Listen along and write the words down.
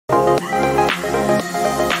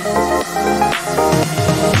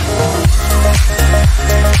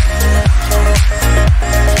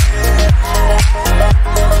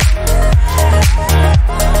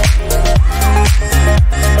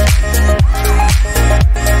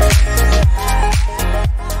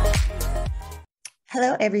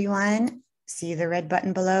everyone. See the red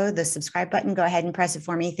button below, the subscribe button. Go ahead and press it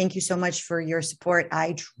for me. Thank you so much for your support.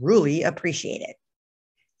 I truly appreciate it.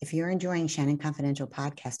 If you're enjoying Shannon Confidential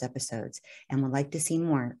podcast episodes and would like to see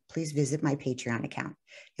more, please visit my Patreon account.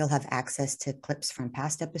 You'll have access to clips from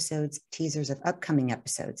past episodes, teasers of upcoming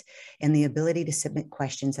episodes, and the ability to submit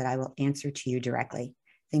questions that I will answer to you directly.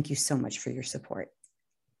 Thank you so much for your support.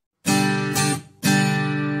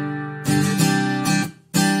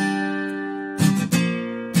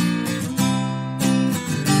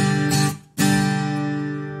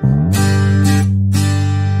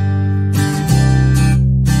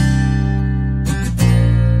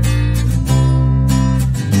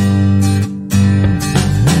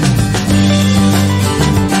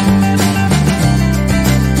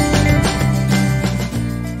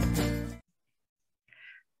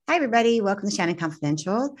 Hi, everybody. Welcome to Shannon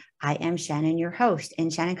Confidential. I am Shannon, your host,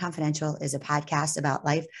 and Shannon Confidential is a podcast about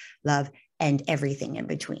life, love, and everything in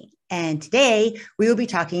between. And today we will be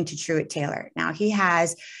talking to Truitt Taylor. Now, he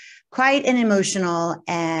has quite an emotional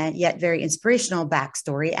and yet very inspirational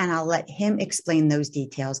backstory, and I'll let him explain those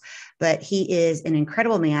details. But he is an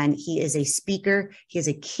incredible man. He is a speaker. He is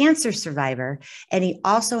a cancer survivor, and he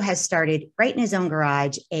also has started right in his own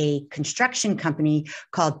garage a construction company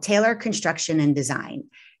called Taylor Construction and Design.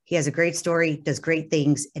 He has a great story, does great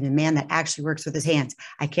things, and a man that actually works with his hands.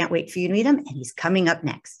 I can't wait for you to meet him, and he's coming up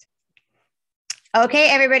next. Okay,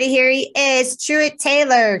 everybody, here he is, Truitt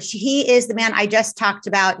Taylor. He is the man I just talked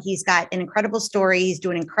about. He's got an incredible story. He's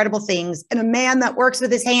doing incredible things, and a man that works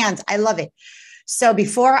with his hands. I love it. So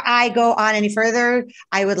before I go on any further,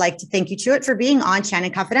 I would like to thank you, Truitt, for being on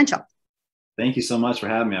Shannon Confidential. Thank you so much for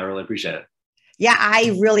having me. I really appreciate it. Yeah,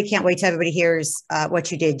 I really can't wait till everybody hears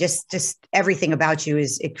what you did. Just everything about you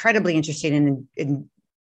is incredibly interesting and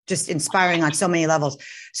just inspiring on so many levels.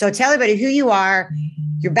 So tell everybody who you are,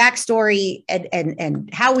 your backstory, and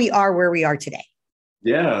how we are where we are today.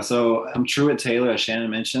 Yeah, so I'm Truitt Taylor, as Shannon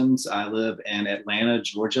mentions. I live in Atlanta,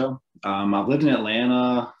 Georgia. I've lived in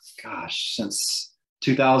Atlanta, since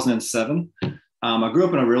 2007. I grew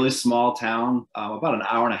up in a really small town, about an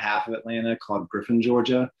hour and a half of Atlanta, called Griffin,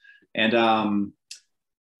 Georgia. And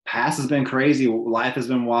past has been crazy. Life has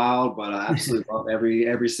been wild, but I absolutely love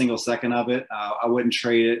every single second of it. I wouldn't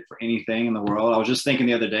trade it for anything in the world. I was just thinking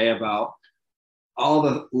the other day about all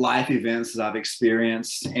the life events that I've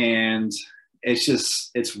experienced, and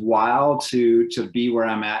it's wild to be where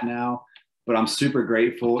I'm at now. But I'm super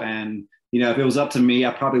grateful. And if it was up to me,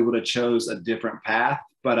 I probably would have chose a different path.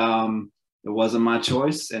 But it wasn't my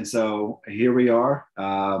choice, and so here we are.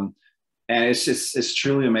 And it's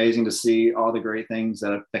truly amazing to see all the great things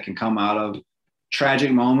that can come out of tragic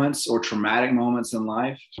moments or traumatic moments in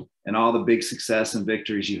life, and all the big success and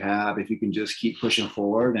victories you have if you can just keep pushing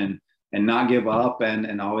forward and not give up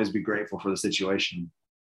and always be grateful for the situation.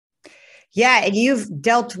 Yeah, and you've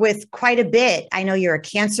dealt with quite a bit. I know you're a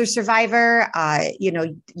cancer survivor.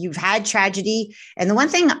 You've had tragedy. And the one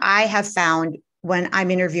thing I have found when I'm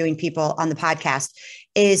interviewing people on the podcast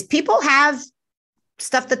is people have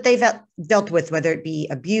stuff that they've dealt with, whether it be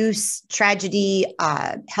abuse, tragedy,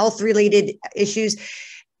 health-related issues.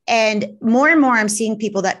 And more I'm seeing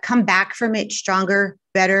people that come back from it stronger,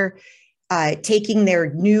 better, taking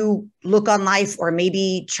their new look on life, or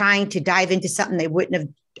maybe trying to dive into something they wouldn't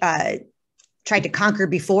have tried to conquer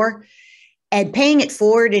before, and paying it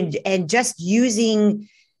forward and just using,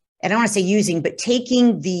 I don't want to say using, but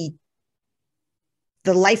taking the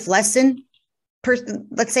life lesson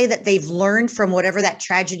let's say that they've learned from whatever that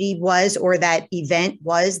tragedy was or that event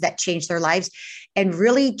was that changed their lives, and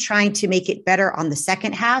really trying to make it better on the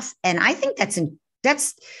second half. And I think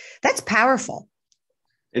that's powerful.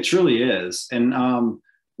 It truly is. And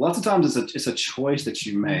lots of times it's a choice that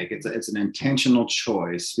you make. It's an intentional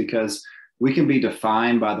choice, because we can be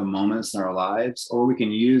defined by the moments in our lives, or we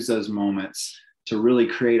can use those moments to really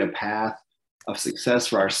create a path of success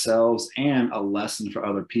for ourselves and a lesson for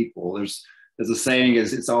other people. There's a saying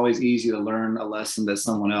is, it's always easy to learn a lesson that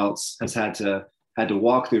someone else has had to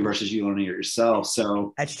walk through versus you learning it yourself.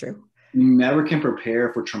 So that's true. You never can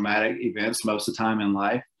prepare for traumatic events most of the time in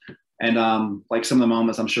life. And like some of the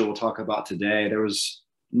moments I'm sure we'll talk about today, there was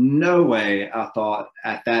no way I thought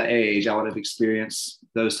at that age I would have experienced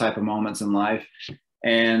those type of moments in life.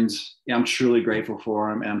 And I'm truly grateful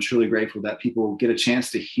for them. And I'm truly grateful that people get a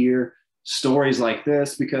chance to hear stories like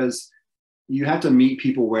this, because you have to meet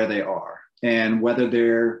people where they are. And whether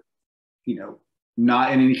they're,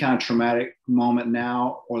 not in any kind of traumatic moment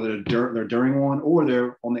now, or they're during one, or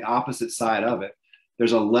they're on the opposite side of it,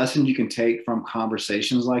 there's a lesson you can take from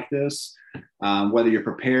conversations like this, whether you're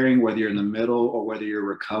preparing, whether you're in the middle, or whether you're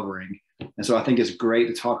recovering. And so I think it's great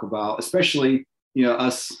to talk about, especially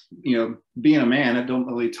us, being a man, I don't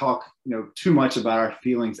really talk, too much about our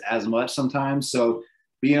feelings as much sometimes. So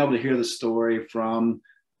being able to hear the story from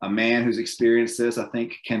a man who's experienced this, I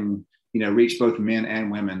think can, reach both men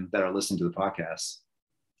and women that are listening to the podcast.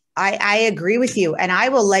 I agree with you. And I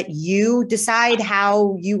will let you decide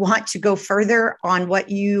how you want to go further on what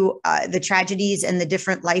the tragedies and the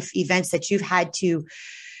different life events that you've had to,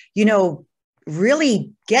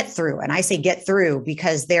 really get through. And I say get through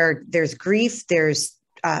because there's grief, there's,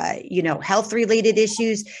 health related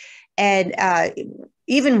issues. And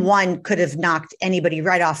even one could have knocked anybody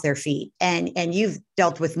right off their feet. And you've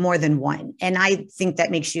dealt with more than one. And I think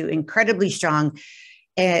that makes you incredibly strong,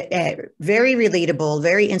 very relatable,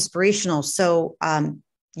 very inspirational. So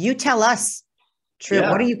you tell us,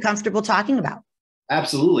 Truitt, what are you comfortable talking about?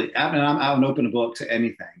 Absolutely. I mean, I'm an open book to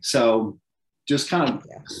anything. So just kind of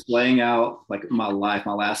laying out like my life,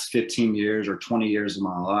 my last 15 years or 20 years of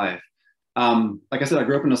my life. Like I said, I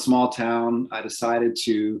grew up in a small town. I decided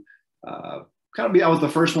to I was the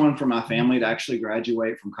first one from my family to actually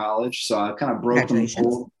graduate from college. So I kind of broke the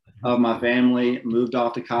mold of my family, moved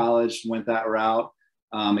off to college, went that route,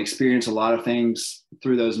 experienced a lot of things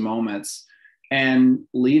through those moments. And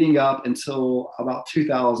leading up until about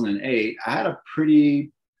 2008, I had a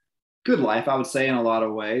pretty good life, I would say, in a lot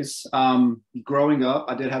of ways. Growing up,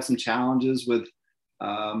 I did have some challenges with,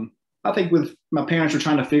 I think with my parents were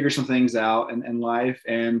trying to figure some things out in life.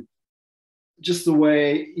 And just the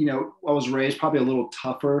way, I was raised probably a little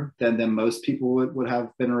tougher than most people would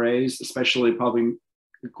have been raised, especially probably,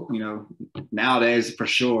 nowadays for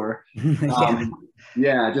sure.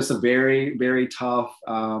 Just a very, very tough,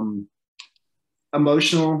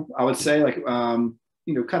 emotional, I would say, like,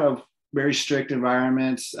 kind of very strict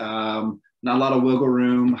environments, not a lot of wiggle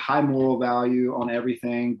room, high moral value on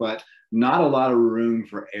everything, but not a lot of room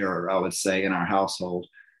for error, I would say, in our household.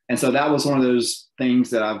 And so that was one of those things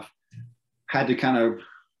that I've had to kind of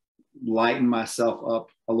lighten myself up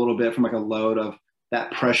a little bit from like a load of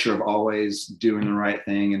that pressure of always doing the right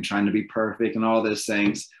thing and trying to be perfect and all those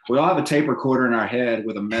things. We all have a tape recorder in our head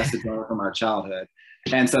with a message from our childhood.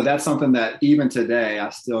 And so that's something that even today, I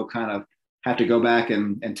still kind of have to go back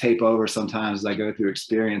and tape over sometimes as I go through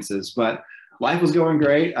experiences. But life was going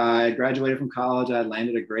great. I graduated from college. I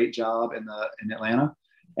landed a great job in Atlanta.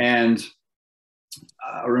 And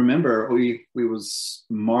I remember we was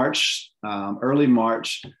March, early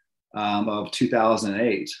March of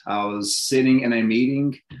 2008. I was sitting in a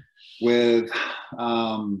meeting with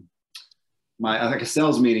like a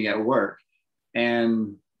sales meeting at work.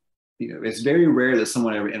 And it's very rare that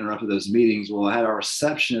someone ever interrupted those meetings. Well, I had our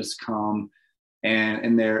receptionist come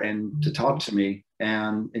and to talk to me,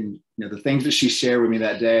 and the things that she shared with me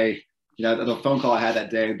that day, the phone call I had that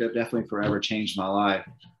day definitely forever changed my life.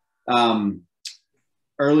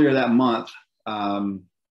 Earlier that month,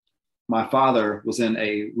 my father was in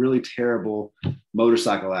a really terrible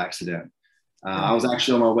motorcycle accident. I was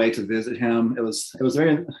actually on my way to visit him. It was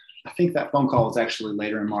very, I think that phone call was actually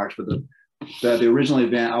later in March, but the original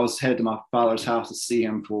event, I was headed to my father's house to see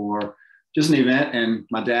him for just an event. And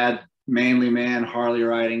my dad, manly man, Harley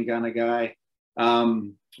riding kind of guy,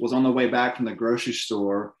 was on the way back from the grocery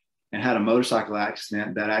store and had a motorcycle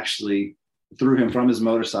accident that actually threw him from his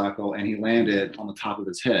motorcycle, and he landed on the top of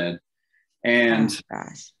his head. And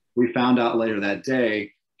we found out later that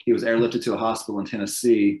day, he was airlifted to a hospital in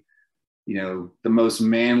Tennessee. The most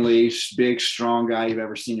manly, big, strong guy you've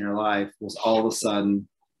ever seen in your life was all of a sudden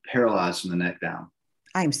paralyzed from the neck down.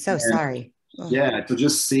 I'm so sorry. Yeah. So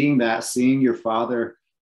just seeing your father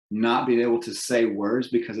not being able to say words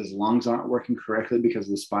because his lungs aren't working correctly because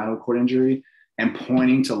of the spinal cord injury, and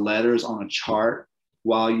pointing to letters on a chart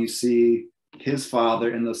while you see his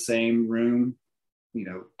father in the same room,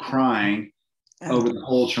 crying over the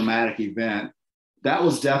whole traumatic event. That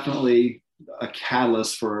was definitely a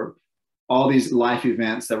catalyst for all these life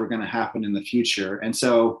events that were going to happen in the future. And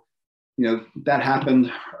so, that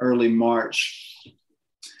happened early March.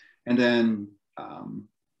 And then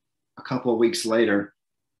a couple of weeks later,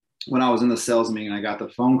 when I was in the sales meeting, I got the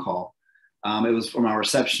phone call. It was from our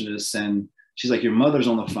receptionist, and she's like, "Your mother's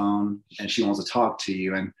on the phone and she wants to talk to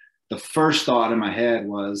you." And the first thought in my head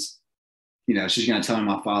was, she's going to tell me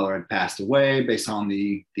my father had passed away based on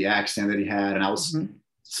the accident that he had. And I was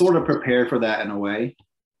sort of prepared for that in a way.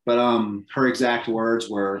 But her exact words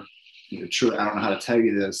were, "Truitt, I don't know how to tell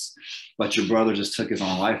you this, but your brother just took his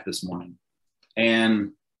own life this morning."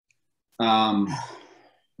 And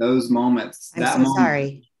those moments,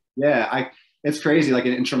 sorry. Yeah, it's crazy. Like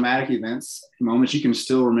in traumatic events, moments, you can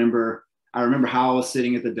still remember. I remember how I was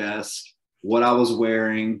sitting at the desk, what I was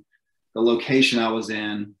wearing, the location I was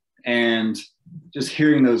in, and just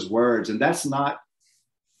hearing those words. And that's not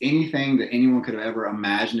anything that anyone could have ever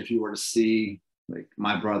imagined. If you were to see like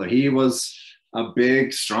my brother, he was a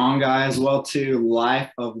big, strong guy as well too, life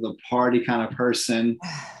of the party kind of person.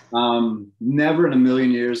 Never in a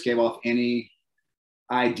million years gave off any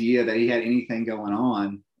idea that he had anything going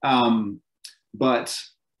on. But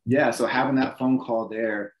yeah, so having that phone call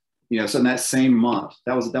there, so in that same month,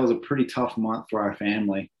 that was a pretty tough month for our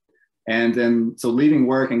family. And then so leaving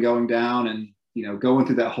work and going down and going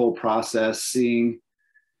through that whole process, seeing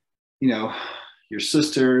your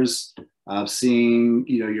sisters, seeing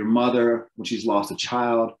your mother when she's lost a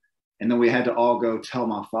child, and then we had to all go tell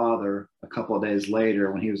my father a couple of days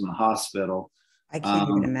later when he was in the hospital. I can't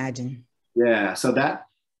even imagine. Yeah, so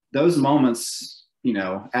those moments,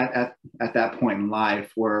 at that point in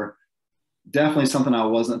life were definitely something I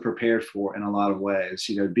wasn't prepared for in a lot of ways.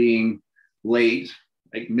 Being late,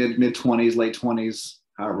 like mid 20s, late 20s,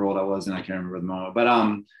 however old I was, and I can't remember the moment, but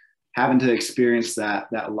having to experience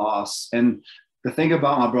that loss. And the thing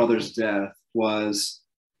about my brother's death was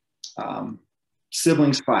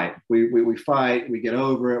siblings fight. We fight, we get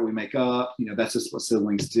over it, we make up. That's just what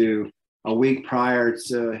siblings do. A week prior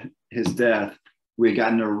to his death, we had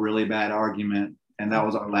gotten into a really bad argument, and that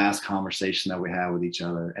was our last conversation that we had with each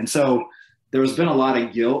other. And so there's been a lot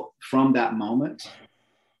of guilt from that moment.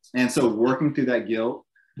 And so working through that guilt,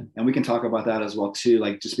 and we can talk about that as well too,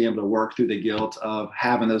 like just being able to work through the guilt of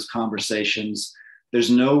having those conversations.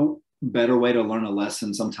 There's no better way to learn a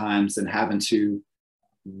lesson sometimes than having to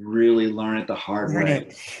really learn it the hard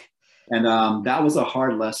way. And that was a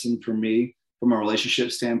hard lesson for me from a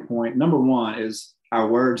relationship standpoint. Number one is our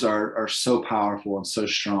words are so powerful and so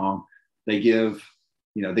strong. They give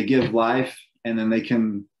life, and then they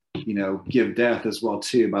can, give death as well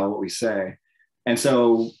too by what we say. And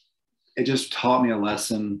so it just taught me a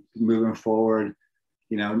lesson moving forward,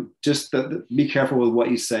 just be careful with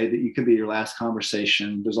what you say, that you could be your last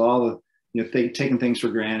conversation. There's all the, taking things for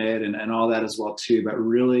granted and all that as well too, but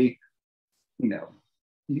really,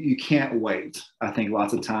 you can't wait. I think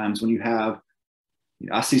lots of times when you have,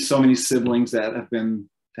 I see so many siblings that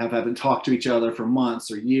haven't talked to each other for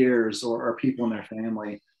months or years, or people in their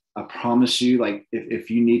family. I promise you, like if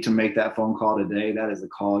you need to make that phone call today, that is a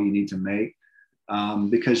call you need to make,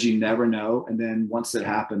 because you never know. And then once it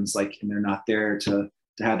happens, like, and they're not there to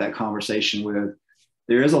have that conversation with,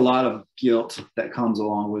 there is a lot of guilt that comes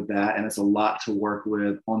along with that. And it's a lot to work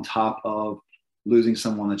with on top of losing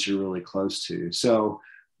someone that you're really close to. So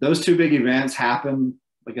those two big events happened,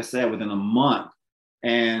 like I said, within a month.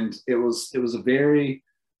 And it was a very,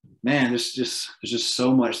 man, there's just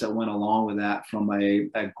so much that went along with that from a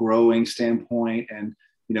growing standpoint. And,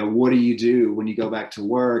 what do you do when you go back to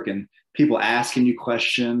work and people asking you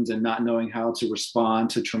questions and not knowing how to respond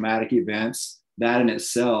to traumatic events? That in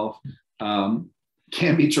itself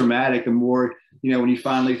can be traumatic. The more, when you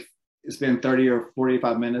finally spend 30 or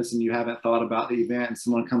 45 minutes and you haven't thought about the event and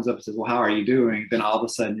someone comes up and says, well, how are you doing? Then all of a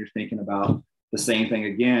sudden you're thinking about the same thing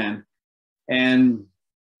again. And,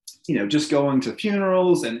 just going to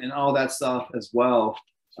funerals and all that stuff as well.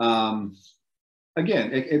 Again,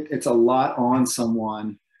 it's a lot on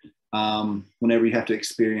someone whenever you have to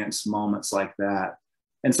experience moments like that.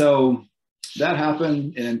 And so that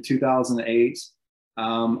happened in 2008.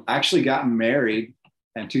 I actually got married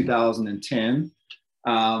in 2010.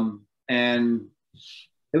 And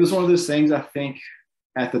it was one of those things, I think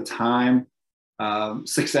at the time,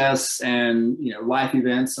 success and, life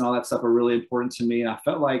events and all that stuff are really important to me. And I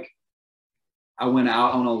felt like I went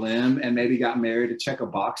out on a limb and maybe got married to check a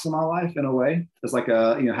box in my life in a way. It's like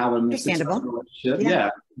having a successful relationship. Yeah,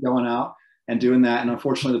 going out and doing that. And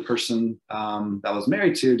unfortunately, the person that I was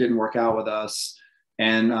married to didn't work out with us.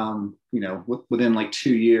 And, within like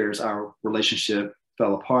 2 years, our relationship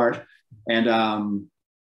fell apart. And,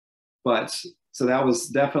 so that was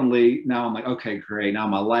definitely, now I'm like, okay, great. Now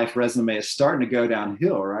my life resume is starting to go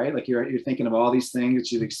downhill, right? Like you're thinking of all these things that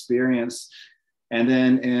you've experienced. And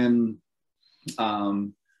then in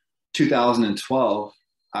 2012,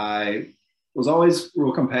 I was always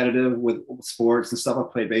real competitive with sports and stuff. I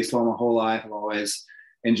played baseball my whole life. I've always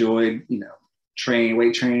enjoyed,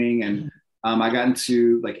 weight training. And I got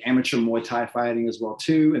into like amateur Muay Thai fighting as well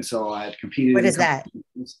too. And so I had competed. What is that?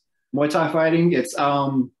 Muay Thai fighting. It's,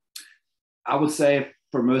 I would say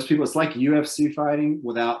for most people, it's like UFC fighting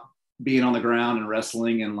without being on the ground and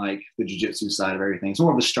wrestling and like the jiu-jitsu side of everything. It's more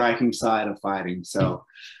of the striking side of fighting. So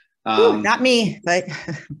not me, but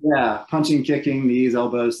yeah, punching, kicking, knees,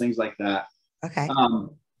 elbows, things like that. Okay.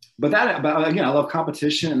 But again, I love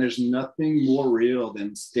competition, and there's nothing more real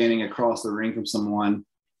than standing across the ring from someone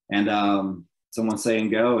and someone saying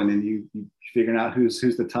go, and then you figuring out who's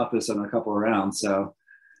the toughest in a couple of rounds. So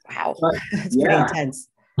wow, it's pretty intense.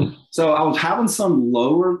 So I was having some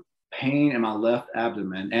lower pain in my left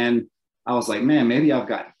abdomen. And I was like, man, maybe I've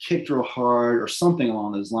got kicked real hard or something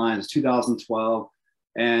along those lines. 2012.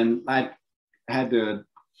 And I had to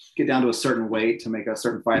get down to a certain weight to make a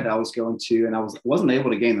certain fight that I was going to. And wasn't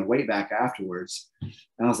able to gain the weight back afterwards. And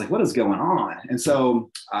I was like, what is going on? And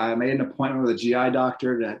so I made an appointment with a GI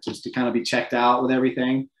doctor to kind of be checked out with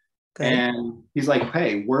everything. Good. And he's like,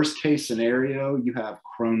 hey, worst case scenario, you have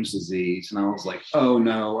Crohn's disease. And I was like, oh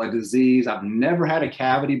no, a disease. I've never had a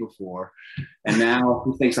cavity before. And now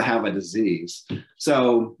he thinks I have a disease.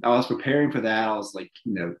 So I was preparing for that. I was like,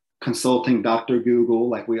 consulting Dr. Google,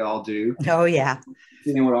 like we all do. Oh, yeah.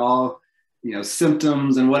 Seeing what all,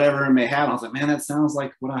 symptoms and whatever it may have. I was like, man, that sounds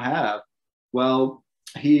like what I have. Well,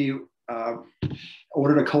 he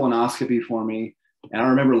ordered a colonoscopy for me. And I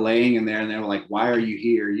remember laying in there and they were like, why are you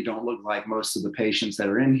here? You don't look like most of the patients that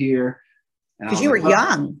are in here. Because you were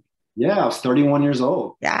young. Yeah, I was 31 years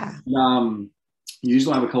old. Yeah. You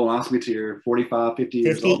usually have a colonoscopy till you're 45, 50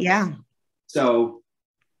 years old. Yeah. So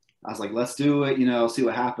I was like, let's do it, see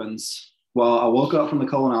what happens. Well, I woke up from the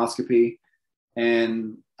colonoscopy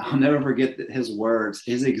and I'll never forget his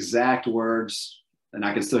exact words, and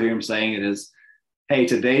I can still hear him saying it is, hey,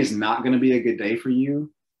 today's not going to be a good day for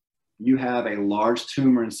you. You have a large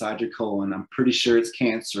tumor inside your colon. I'm pretty sure it's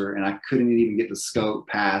cancer, and I couldn't even get the scope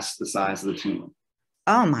past the size of the tumor.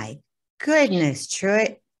 Oh my goodness,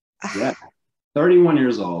 Truitt. Yeah, 31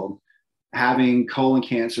 years old, having colon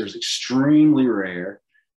cancer is extremely rare,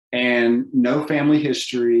 and no family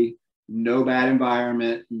history, no bad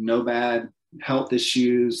environment, no bad health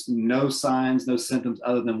issues, no signs, no symptoms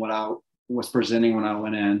other than what I was presenting when I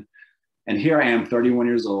went in. And here I am, 31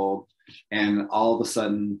 years old. And all of a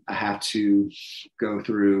sudden I have to go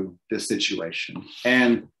through this situation.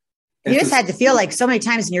 And you just had to feel like so many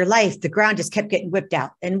times in your life, the ground just kept getting whipped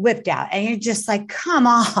out. And you're just like, come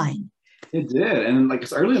on. It did. And like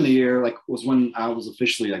it's early in the year, like was when I was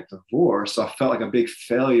officially like divorced. So I felt like a big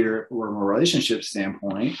failure from a relationship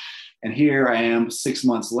standpoint. And here I am 6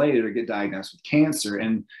 months later to get diagnosed with cancer.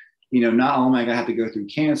 And not only am I going to have to go through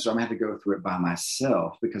cancer, I'm going to have to go through it by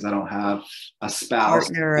myself because I don't have a spouse.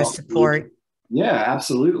 Partner or support. Yeah,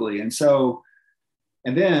 absolutely. And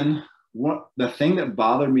then the thing that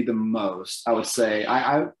bothered me the most, I would say,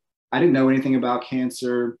 I didn't know anything about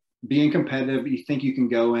cancer. Being competitive, you think you can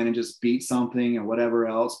go in and just beat something and whatever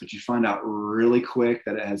else, but you find out really quick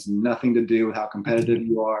that it has nothing to do with how competitive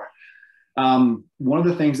you are. One of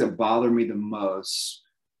the things that bothered me the most,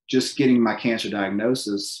 just getting my cancer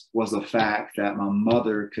diagnosis, was the fact that my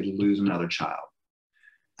mother could lose another child.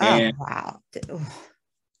 Wow.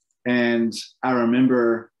 And I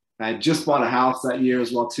remember I had just bought a house that year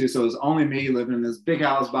as well too. So it was only me living in this big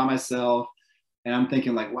house by myself. And I'm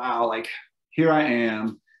thinking like, wow, like here I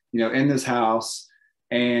am, in this house.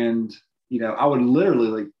 And, I would literally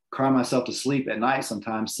like cry myself to sleep at night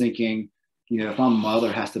sometimes thinking, if my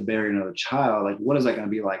mother has to bury another child, like what is that going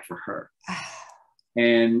to be like for her?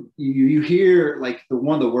 And you hear like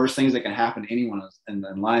one of the worst things that can happen to anyone in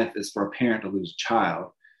life is for a parent to lose a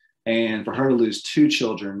child. And for her to lose two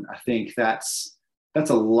children, I think that's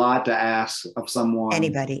a lot to ask of someone.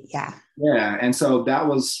 Anybody, yeah. Yeah. And so that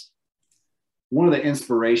was one of the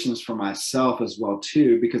inspirations for myself as well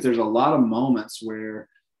too, because there's a lot of moments where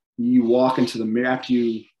you walk into the mirror after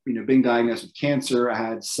being diagnosed with cancer. I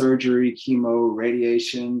had surgery, chemo,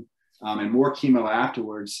 radiation, and more chemo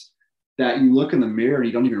afterwards. That you look in the mirror and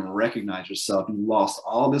you don't even recognize yourself. You lost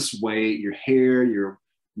all this weight, your hair, your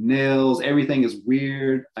nails, everything is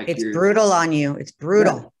weird. Like it's brutal on you. It's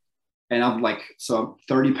brutal. Yeah. And I'm like, so I'm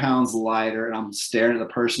 30 pounds lighter and I'm staring at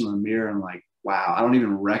the person in the mirror and like, wow, I don't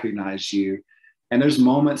even recognize you. And there's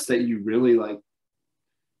moments that you really like,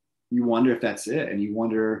 you wonder if that's it. And you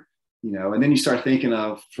wonder, and then you start thinking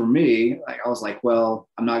of, for me, like I was like, well,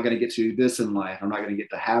 I'm not going to get to do this in life. I'm not going to get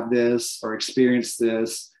to have this or experience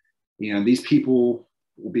this. These people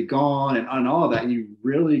will be gone and all of that. And you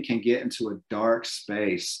really can get into a dark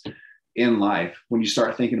space in life when you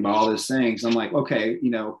start thinking about all those things. I'm like, okay,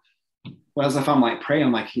 well, as if I'm like praying,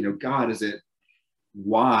 I'm like, God, is it,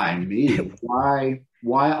 why me?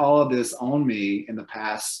 Why all of this on me in the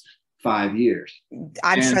past 5 years?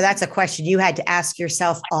 I'm sure that's a question you had to ask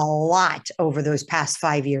yourself a lot over those past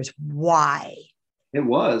 5 years. Why? It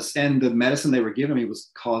was. And the medicine they were giving me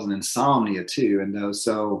was causing insomnia too. And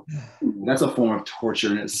so that's a form of torture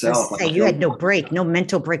in itself. Like, you had no break, no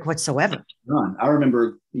mental break whatsoever. None. I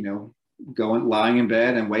remember, lying in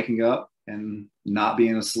bed and waking up and not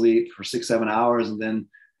being asleep for 6-7 hours and then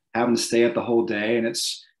having to stay up the whole day. And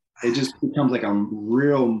it just becomes like a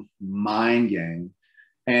real mind game.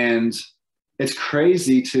 And it's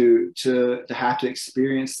crazy to have to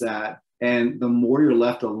experience that. And the more you're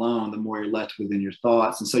left alone, the more you're left within your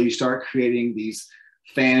thoughts. And so you start creating these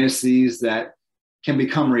fantasies that can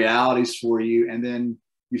become realities for you. And then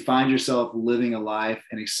you find yourself living a life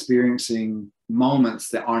and experiencing moments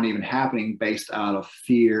that aren't even happening based out of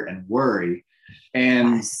fear and worry.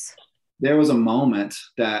 And Yes. there was a moment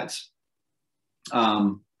that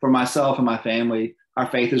for myself and my family, our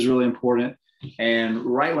faith is really important. And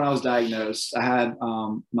right when I was diagnosed, I had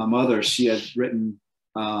my mother, she had written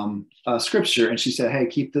a scripture, and she said, hey,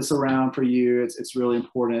 keep this around for you. It's really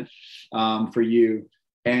important for you.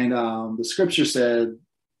 And the scripture said,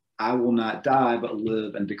 I will not die, but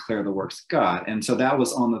live and declare the works of God. And so that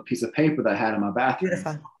was on the piece of paper that I had in my bathroom.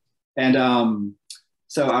 Beautiful. And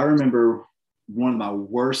so I remember one of my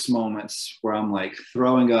worst moments where I'm like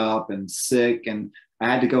throwing up and sick, and I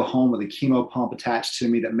had to go home with a chemo pump attached to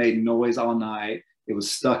me that made noise all night. It was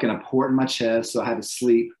stuck in a port in my chest, so I had to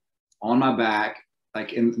sleep on my back,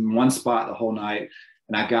 like in one spot the whole night.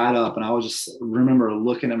 And I got up, and I was just remember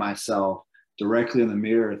looking at myself directly in the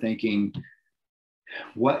mirror thinking,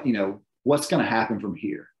 what's going to happen from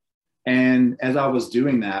here? And as I was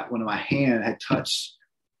doing that, when my hand had touched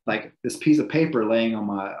like this piece of paper laying on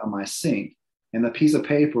my sink, and the piece of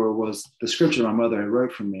paper was the scripture my mother had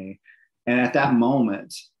wrote for me. And at that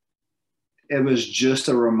moment, it was just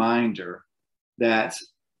a reminder that,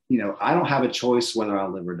 I don't have a choice whether I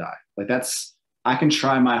live or die. Like I can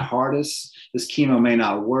try my hardest. This chemo may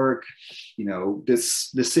not work.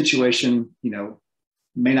 This situation,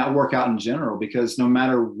 may not work out in general, because no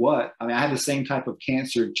matter what, I had the same type of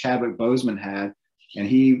cancer Chadwick Boseman had, and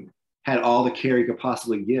he had all the care he could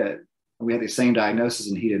possibly get. And we had the same diagnosis,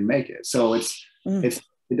 and he didn't make it. So it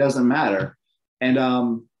doesn't matter.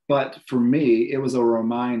 And, but for me, it was a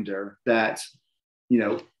reminder that,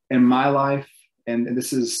 in my life, and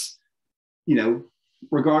this is,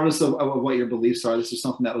 regardless of what your beliefs are, this is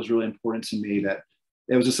something that was really important to me, that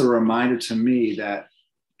it was just a reminder to me that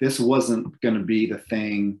this wasn't going to be the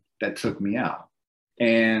thing that took me out.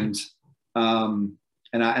 And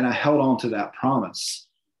I held on to that promise.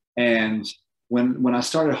 And when I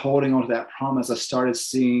started holding on to that promise, I started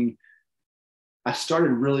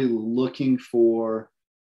really looking for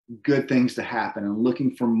good things to happen and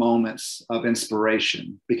looking for moments of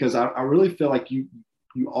inspiration, because I really feel like you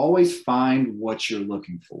always find what you're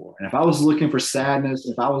looking for. And if I was looking for sadness,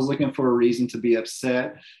 if I was looking for a reason to be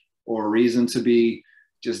upset or a reason to be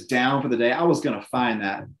just down for the day, I was going to find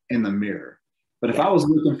that in the mirror. But if I was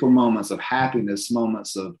looking for moments of happiness,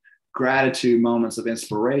 moments of gratitude, moments of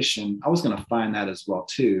inspiration, I was going to find that as well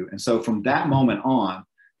too. And so from that moment on,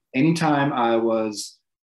 anytime I was,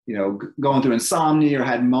 going through insomnia or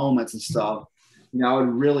had moments and stuff, I would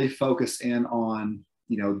really focus in on,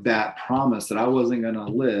 that promise that I wasn't going to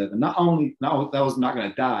live. And not that I was not going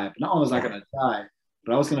to die, but not only was I going to die,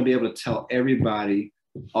 but I was going to be able to tell everybody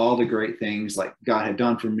all the great things like God had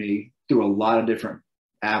done for me through a lot of different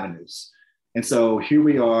avenues. And so here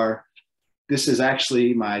we are. This is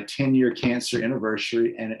actually my 10-year cancer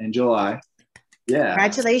anniversary in July. Yeah.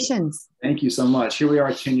 Congratulations. Thank you so much. Here we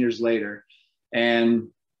are 10 years later. And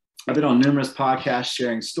I've been on numerous podcasts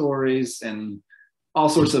sharing stories and all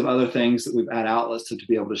sorts of other things that we've had outlets to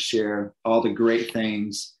be able to share all the great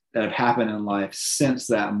things that have happened in life since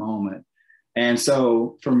that moment. And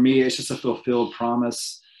so for me, it's just a fulfilled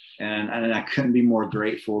promise. And I couldn't be more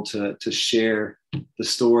grateful to share the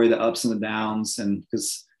story, the ups and the downs. And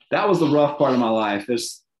because that was the rough part of my life.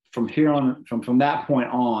 There's from that point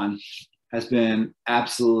on has been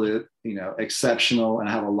absolutely, exceptional. And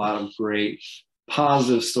I have a lot of great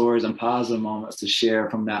positive stories and positive moments to share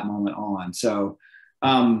from that moment on. So,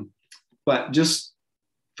 but just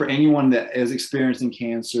for anyone that is experiencing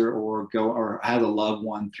cancer or has a loved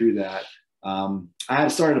one through that, I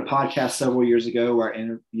had started a podcast several years ago where I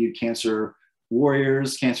interviewed cancer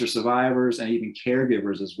warriors, cancer survivors, and even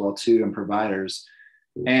caregivers as well too, and providers.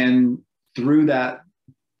 And through that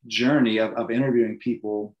journey of interviewing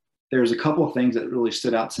people, there's a couple of things that really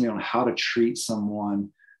stood out to me on how to treat someone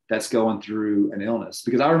that's going through an illness.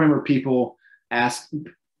 Because I remember people ask,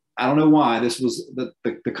 I don't know why this was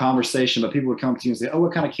the conversation, but people would come to you and say, oh,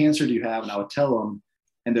 what kind of cancer do you have? And I would tell them,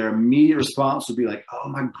 and their immediate response would be like, oh,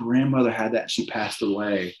 my grandmother had that and she passed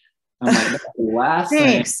away. I'm like, that's the last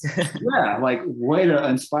thing. Yeah, like way to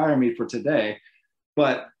inspire me for today.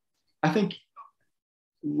 But I think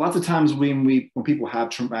lots of times when people have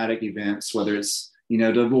traumatic events, whether it's,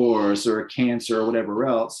 divorce or cancer or whatever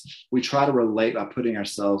else, we try to relate by putting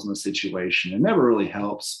ourselves in the situation. It never really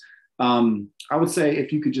helps. I would say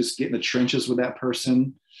if you could just get in the trenches with that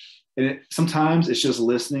person sometimes it's just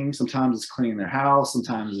listening. Sometimes it's cleaning their house.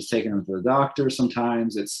 Sometimes it's taking them to the doctor.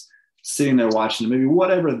 Sometimes it's sitting there watching the movie.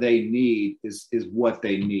 Whatever they need is what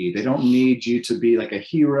they need. They don't need you to be like a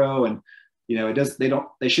hero. And,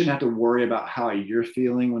 they shouldn't have to worry about how you're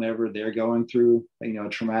feeling whenever they're going through, a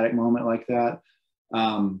traumatic moment like that.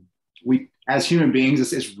 We, as human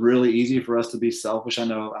beings, it's really easy for us to be selfish. I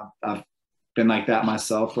know I've been like that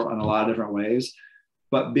myself in a lot of different ways,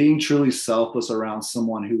 but being truly selfless around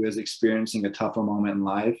someone who is experiencing a tougher moment in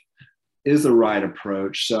life is the right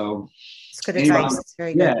approach. So it's good advice. It's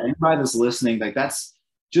very good. Yeah, anybody that's listening, like, that's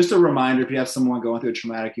just a reminder. If you have someone going through a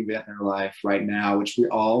traumatic event in their life right now, which we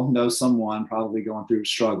all know someone probably going through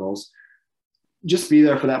struggles, just be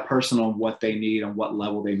there for that person on what they need and what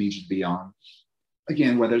level they need you to be on.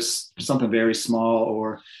 Again, whether it's something very small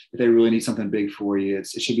or if they really need something big for you, it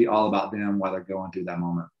should be all about them while they're going through that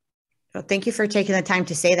moment. Well, thank you for taking the time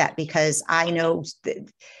to say that, because I know that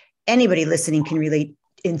anybody listening can relate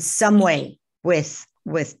in some way with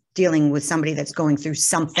dealing with somebody that's going through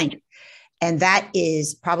something. And that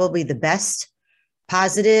is probably the best,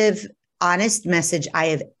 positive, honest message I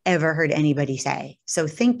have ever heard anybody say. So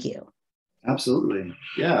thank you. Absolutely.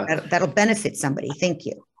 Yeah. That'll benefit somebody. Thank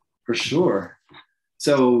you. For sure.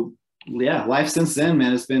 So yeah, life since then,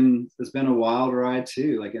 man, it's been a wild ride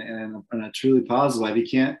too, like in a truly positive life. You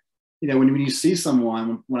can't, when you see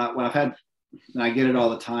someone, when I've had, and I get it all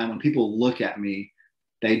the time, when people look at me,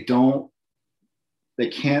 they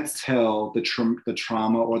can't tell the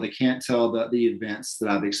trauma, or they can't tell the events that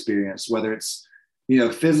I've experienced, whether it's,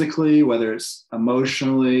 physically, whether it's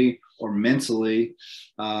emotionally or mentally.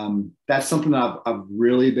 That's something that I've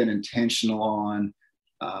really been intentional on.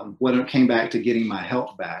 When it came back to getting my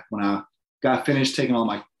health back, when I got finished taking all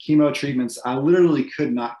my chemo treatments, I literally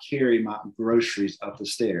could not carry my groceries up the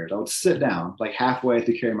stairs. I would sit down like halfway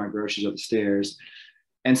to carry my groceries up the stairs.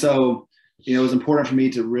 And so, it was important for me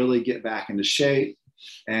to really get back into shape.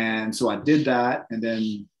 And so I did that. And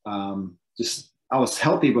then I was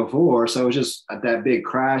healthy before. So it was just that big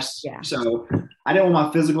crash. Yeah. So I didn't want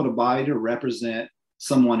my physical body to represent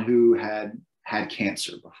someone who had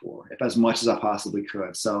cancer before, if as much as I possibly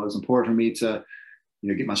could. So it was important for me to,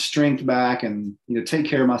 get my strength back and, take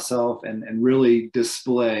care of myself and really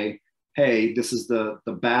display, hey, this is the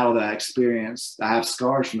battle that I experienced. I have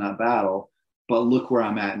scars from that battle, but look where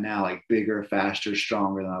I'm at now, like bigger, faster,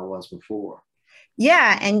 stronger than I was before.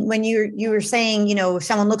 Yeah. And when you were saying, if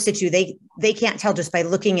someone looks at you, they can't tell just by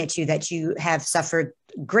looking at you that you have suffered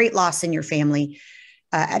great loss in your family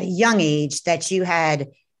at a young age, that you had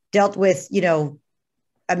dealt with,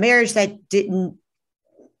 a marriage that didn't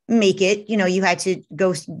make it, you had to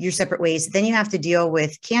go your separate ways. Then you have to deal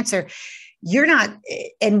with cancer. You're not,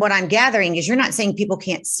 and what I'm gathering is you're not saying people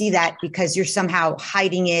can't see that because you're somehow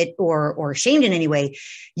hiding it or ashamed in any way.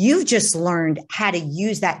 You've just learned how to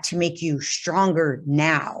use that to make you stronger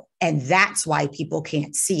now. And that's why people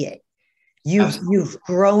can't see it. You've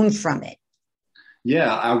grown from it.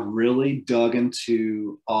 Yeah, I really dug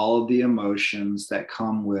into all of the emotions that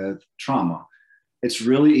come with trauma. It's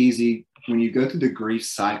really easy when you go through the grief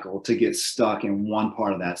cycle to get stuck in one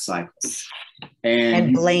part of that cycle.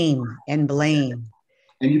 And blame. And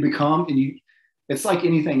it's like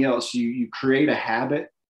anything else. You create a habit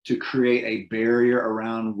to create a barrier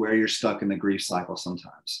around where you're stuck in the grief cycle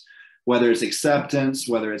sometimes. Whether it's acceptance,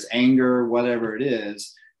 whether it's anger, whatever it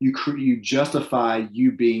is, you justify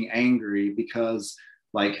you being angry because,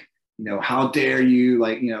 like, how dare you,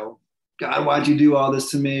 like, God, why'd you do all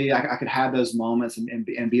this to me? I could have those moments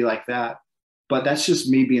and be like that. But that's just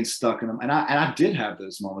me being stuck in them. And I did have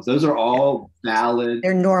those moments. Those are all valid.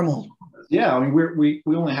 They're normal. Yeah. I mean,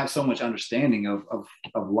 we only have so much understanding of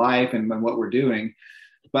life and what we're doing.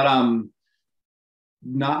 But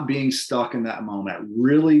not being stuck in that moment,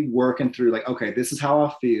 really working through, like, okay, this is how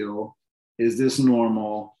I feel. Is this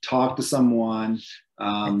normal? Talk to someone.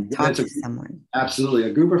 Talk to someone. Absolutely.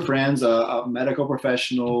 A group of friends, a medical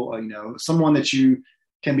professional, someone that you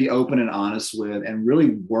can be open and honest with, and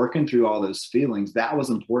really working through all those feelings. That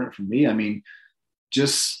was important for me. I mean,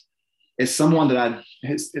 just it's someone that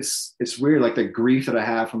it's weird, like the grief that I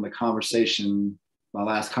have from my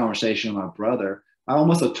last conversation with my brother. I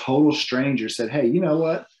almost, a total stranger, said, hey, you know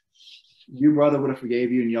what? Your brother would have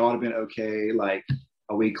forgave you and y'all would have been okay like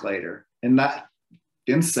a week later. And that,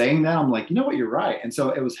 in saying that, I'm like, you know what, you're right. And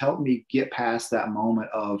so it was helping me get past that moment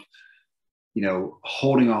of,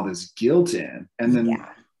 holding all this guilt in. And then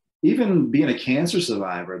even being a cancer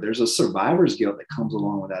survivor, there's a survivor's guilt that comes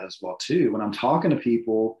along with that as well too. When I'm talking to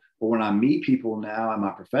people, or when I meet people now in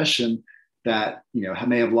my profession that,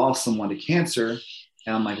 may have lost someone to cancer,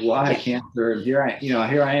 And I'm like, well, I had cancer, and here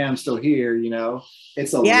I am still here.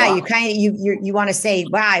 It's a Yeah, lot. you kind of you want to say,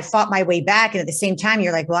 wow, I fought my way back. And at the same time,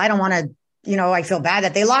 you're like, well, I don't want to, I feel bad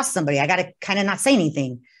that they lost somebody. I got to kind of not say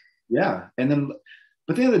anything. Yeah. And then,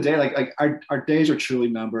 but at the end of the day, like our days are truly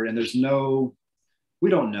numbered, and we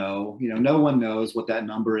don't know, no one knows what that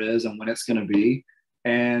number is and when it's going to be.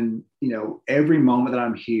 And, every moment that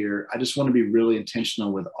I'm here, I just want to be really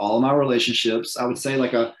intentional with all my relationships. I would say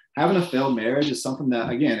having a failed marriage is something that,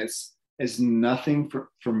 again, it's nothing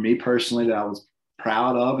for me personally that I was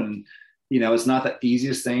proud of. And, it's not the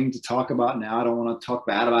easiest thing to talk about now. I don't want to talk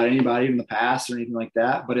bad about anybody in the past or anything like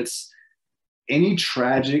that, but it's any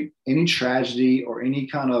tragedy or any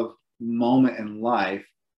kind of moment in life.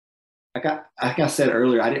 Like I said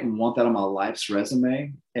earlier, I didn't want that on my life's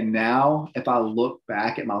resume. And now, if I look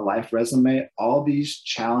back at my life resume, all these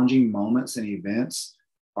challenging moments and events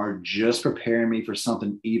are just preparing me for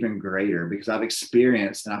something even greater, because I've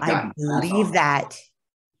experienced and I've gotten. I believe that.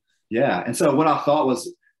 Yeah. And so what I thought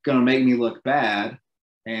was going to make me look bad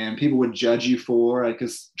and people would judge you for,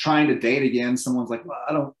 because trying to date again, someone's like, well,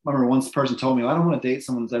 I don't remember, one person told me, well, I don't want to date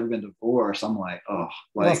someone who's ever been divorced. I'm like, oh,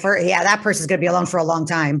 that person's going to be alone for a long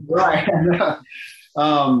time. Right.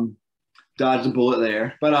 Dodged a bullet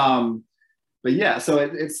there. But yeah, so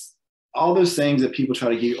it's all those things that people try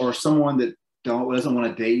to get, or someone that doesn't want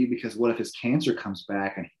to date you because what if his cancer comes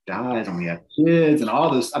back and he dies and we have kids and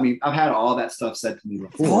all this. I mean, I've had all that stuff said to me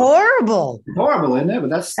before. Horrible, isn't it?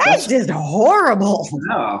 But that's just horrible.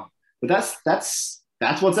 No, but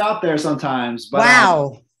that's what's out there sometimes. But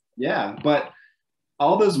wow. Yeah, but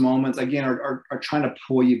all those moments again are trying to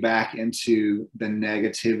pull you back into the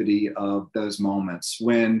negativity of those moments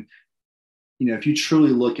when, if you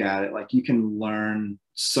truly look at it, like, you can learn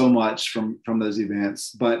so much from those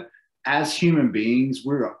events. But as human beings,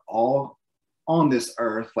 we're all on this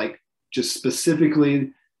earth, like, just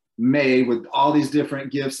specifically made with all these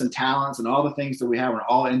different gifts and talents and all the things that we have. We're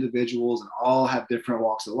all individuals and all have different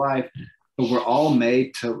walks of life, but we're all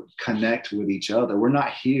made to connect with each other. We're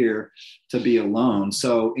not here to be alone.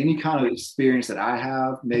 So any kind of experience that I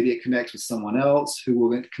have, maybe it connects with someone else who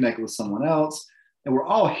will connect with someone else. And we're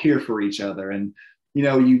all here for each other. And,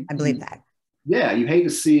 I believe that. Yeah. You hate to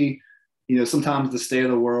see, sometimes the state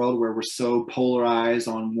of the world where we're so polarized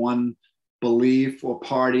on one belief or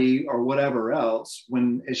party or whatever else,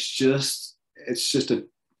 when it's just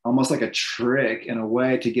almost like a trick in a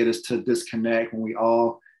way to get us to disconnect when we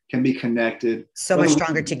all can be connected. So much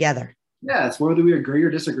stronger together. Yes. Whether we agree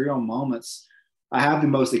or disagree on moments. I have the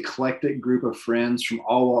most eclectic group of friends from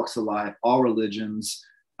all walks of life, all religions.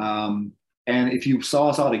 And if you saw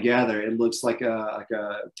us all together, it looks like a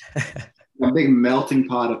big melting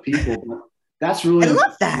pot of people. But that's really, I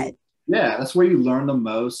love that. Yeah, that's where you learn the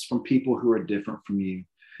most from people who are different from you.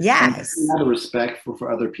 Yes. And if you have a respect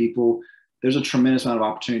for other people, there's a tremendous amount of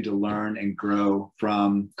opportunity to learn and grow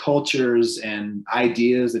from cultures and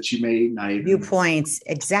ideas that you may not even viewpoints.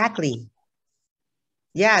 Exactly.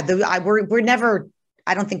 Yeah. We're never,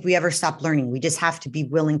 I don't think we ever stop learning. We just have to be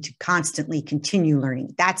willing to constantly continue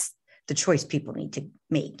learning. That's the choice people need to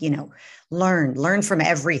make, learn from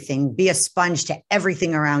everything, be a sponge to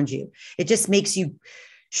everything around you. It just makes you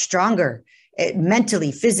stronger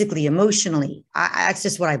mentally, physically, emotionally. That's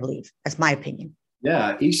just what I believe. That's my opinion.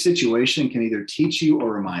 Yeah. Each situation can either teach you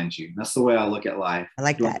or remind you. That's the way I look at life. I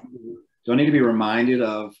like that. Do I need to be reminded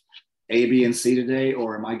of A, B, and C today,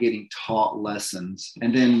 or am I getting taught lessons?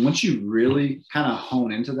 And then once you really kind of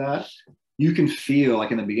hone into that, you can feel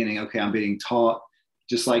like in the beginning, okay, I'm being taught.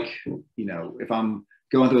 Just like, if I'm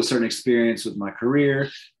going through a certain experience with my career,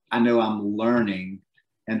 I know I'm learning.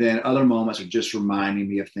 And then other moments are just reminding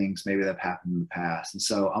me of things maybe that have happened in the past. And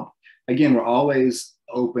so, again, we're always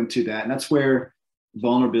open to that. And that's where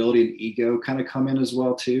vulnerability and ego kind of come in as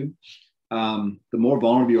well, too. The more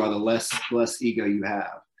vulnerable you are, the less ego you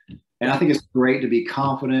have. And I think it's great to be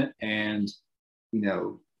confident and,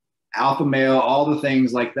 alpha male, all the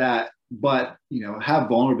things like that. But, have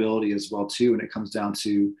vulnerability as well, too, when it comes down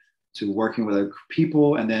to working with other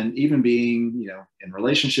people and then even being, in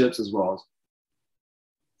relationships as well.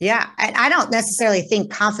 Yeah. And I don't necessarily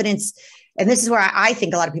think confidence, and this is where I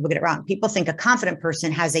think a lot of people get it wrong. People think a confident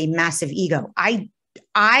person has a massive ego. I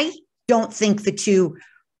don't think the two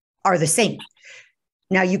are the same.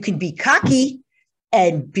 Now, you can be cocky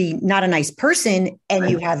and be not a nice person and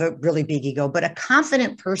you have a really big ego, but a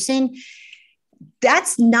confident person,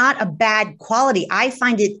 that's not a bad quality. I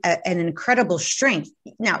find it an incredible strength.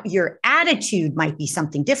 Now, your attitude might be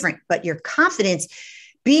something different, but your confidence,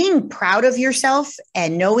 being proud of yourself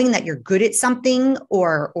and knowing that you're good at something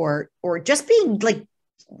or just being like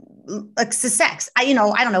like success. I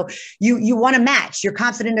don't know. You want to match. You're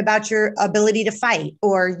confident about your ability to fight,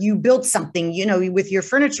 or you built something, with your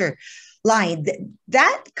furniture line.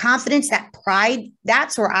 That confidence, that pride,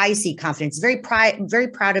 that's where I see confidence. Very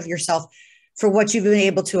proud of yourself for what you've been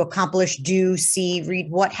able to accomplish, do, see,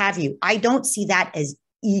 read, what have you. I don't see that as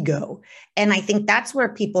ego. And I think that's where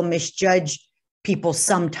people misjudge people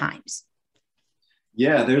sometimes.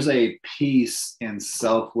 Yeah, there's a peace in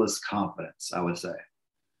selfless confidence, I would say.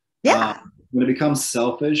 Yeah. When it becomes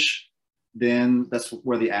selfish, then that's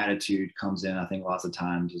where the attitude comes in, I think, lots of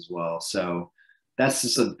times as well. So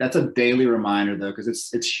that's a daily reminder, though, because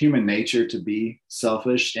it's human nature to be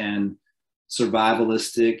selfish and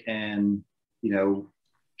survivalistic, and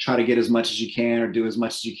try to get as much as you can or do as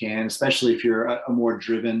much as you can, especially if you're a more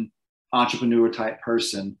driven entrepreneur type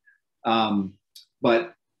person.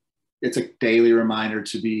 But it's a daily reminder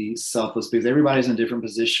to be selfless, because everybody's in a different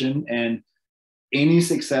position, and any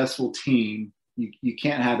successful team, you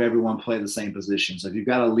can't have everyone play the same position. So if you've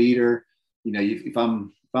got a leader, if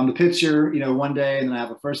I'm the pitcher, one day, and then I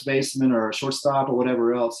have a first baseman or a shortstop or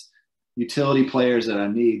whatever else, utility players that I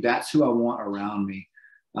need, that's who I want around me.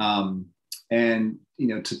 And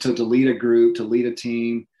to lead a group, to lead a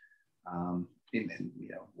team, and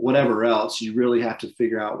whatever else, you really have to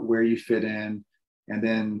figure out where you fit in. And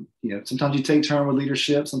then, sometimes you take turn with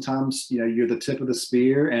leadership. Sometimes, you're the tip of the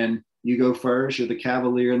spear and you go first, you're the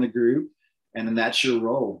cavalier in the group, and then that's your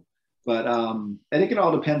role. But I think it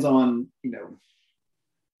all depends on,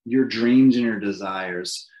 your dreams and your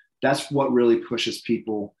desires. That's what really pushes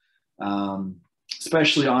people,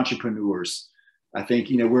 especially entrepreneurs. I think,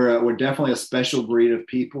 we're definitely a special breed of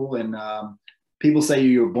people, and people say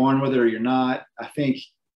you were born with it or you're not. I think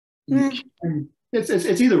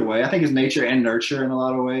it's either way. I think it's nature and nurture in a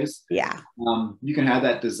lot of ways. Yeah. You can have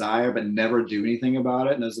that desire but never do anything about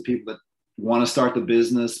it. And there's the people that want to start the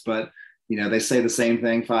business, but they say the same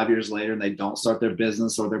thing 5 years later and they don't start their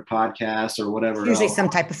business or their podcast or whatever. Usually some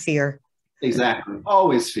type of fear. Exactly.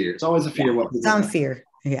 Always fear. It's always a fear. Yeah, some fear.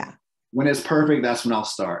 Yeah. When it's perfect, that's when I'll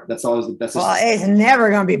start. That's always it's never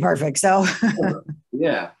going to be perfect. So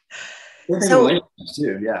yeah. So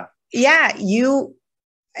too. Yeah. Yeah.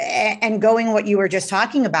 And going what you were just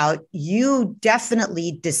talking about, you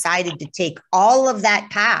definitely decided to take all of that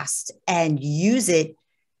past and use it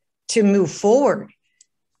to move forward.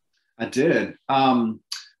 I did.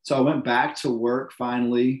 So I went back to work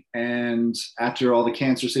finally, and after all the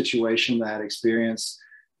cancer situation that I had experienced,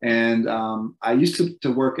 and I used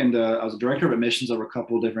to work I was a director of admissions over a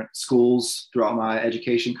couple of different schools throughout my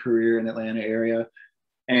education career in the Atlanta area.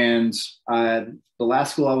 And the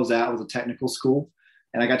last school I was at was a technical school,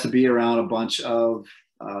 and I got to be around a bunch of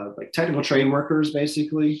like technical trade workers,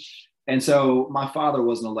 basically. And so my father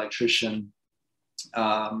was an electrician.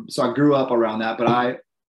 So I grew up around that, but I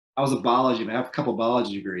was a biology man. I have a couple of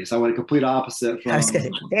biology degrees. So I went a complete opposite from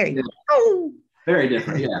very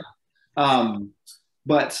different. Yeah.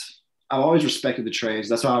 But I've always respected the trades.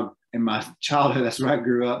 That's why in my childhood, that's what I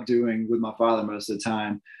grew up doing with my father most of the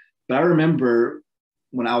time. But I remember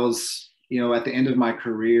when I was, at the end of my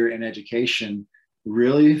career in education,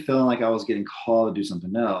 really feeling like I was getting called to do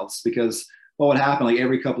something else, because what would happen, like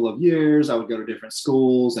every couple of years, I would go to different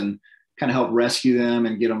schools and kind of help rescue them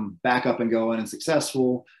and get them back up and going and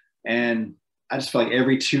successful. And I just felt like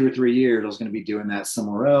every 2 or 3 years, I was going to be doing that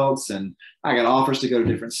somewhere else. And I got offers to go to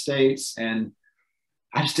different states. And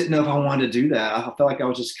I just didn't know if I wanted to do that. I felt like I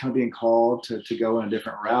was just kind of being called to go in a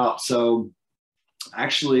different route. So I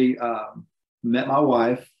actually met my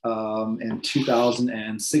wife in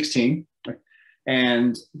 2016.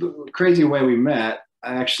 And the crazy way we met,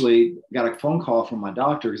 I actually got a phone call from my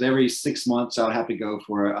doctor, because every 6 months I would have to go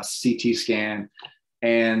for a CT scan.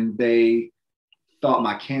 And they thought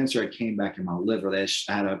my cancer had came back in my liver. I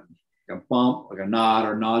had a bump, like a nod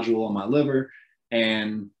or nodule on my liver.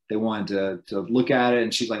 And they wanted to look at it.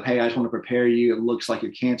 And she's like, hey, I just want to prepare you. It looks like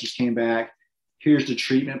your cancer's came back. Here's the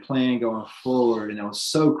treatment plan going forward. And I was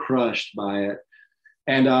so crushed by it.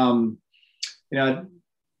 And, I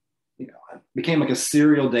became like a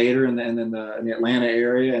serial dater in the Atlanta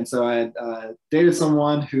area. And so I had dated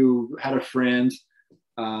someone who had a friend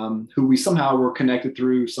who we somehow were connected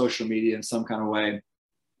through social media in some kind of way.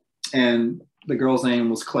 And the girl's name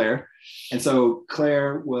was Claire. And so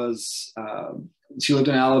Claire was, she lived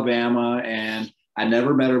in Alabama, and I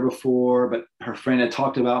never met her before, but her friend had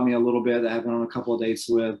talked about me a little bit that I've been on a couple of dates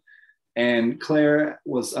with. And Claire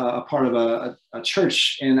was a part of a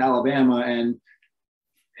church in Alabama. And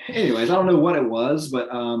anyways, I don't know what it was, but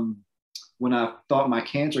when I thought my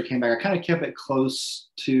cancer came back, I kind of kept it close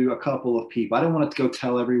to a couple of people. I didn't want to go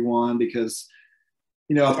tell everyone, because,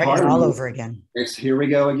 a Starting part it of all me, over again. it's here we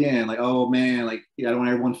go again. Like, oh man, like, I don't want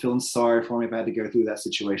everyone feeling sorry for me if I had to go through that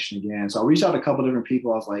situation again. So I reached out to a couple of different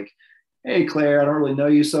people. I was like, hey, Claire, I don't really know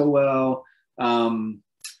you so well. Um,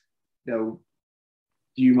 do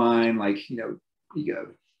you mind, like, you go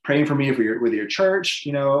praying for me with your church,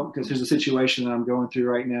 because there's a situation that I'm going through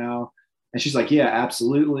right now. And she's like, yeah,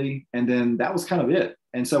 absolutely. And then that was kind of it.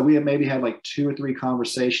 And so we had maybe had like 2 or 3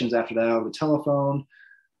 conversations after that over the telephone.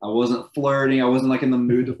 I wasn't flirting. I wasn't like in the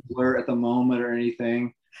mood to flirt at the moment or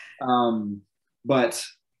anything. But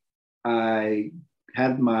I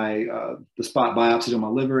had my the spot biopsied on my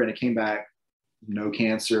liver, and it came back no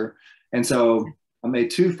cancer. And so I made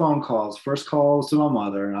 2 phone calls. First call was to my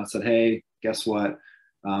mother, and I said, "Hey, guess what?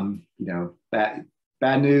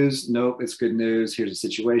 Bad news. Nope, it's good news. Here's the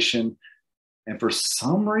situation." And for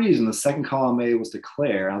some reason, the second call I made was to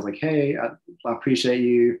Claire. I was like, "Hey, I appreciate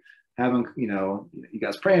you having, you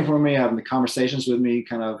guys praying for me, having the conversations with me,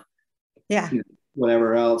 kind of, Yeah.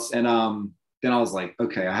 whatever else." And then I was like,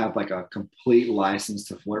 okay, I have like a complete license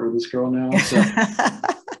to flirt with this girl now. So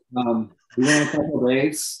we went on a couple of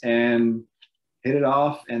dates and hit it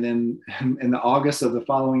off. And then in the August of the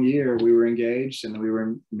following year, we were engaged, and then we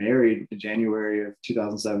were married in January of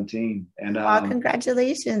 2017. And Oh,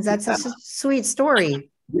 congratulations. That's such a sweet story.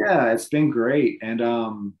 yeah, it's been great. And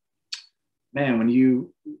man,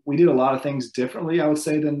 we did a lot of things differently, I would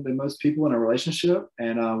say, than most people in a relationship,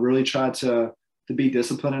 and really tried to be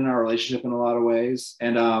disciplined in our relationship in a lot of ways.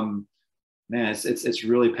 And man, it's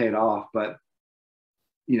really paid off. But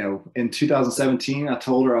in 2017, I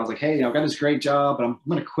told her, I was like, hey, I've got this great job, but I'm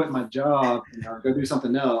going to quit my job, go do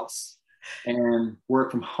something else and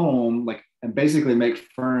work from home, like, and basically make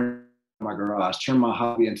furniture in my garage, turn my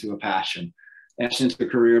hobby into a passion and into a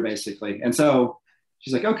career, basically. And so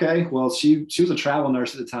she's like, okay, well, she was a travel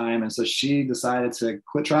nurse at the time. And so she decided to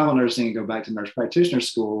quit travel nursing and go back to nurse practitioner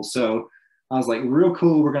school. So I was like, real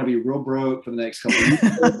cool. We're going to be real broke for the next couple of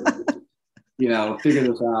years, figure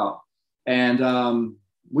this out. And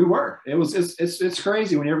it's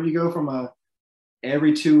crazy whenever you go from a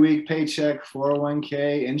every 2-week paycheck,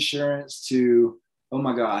 401k, insurance to, oh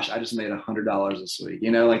my gosh, I just made $100 this week.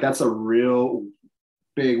 Like, that's a real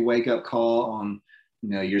big wake up call on,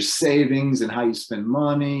 your savings and how you spend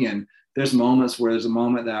money. And there's a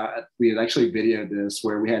moment that we had actually videoed this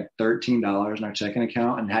where we had $13 in our checking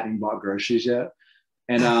account and hadn't bought groceries yet.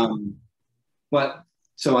 And, but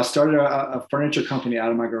so I started a furniture company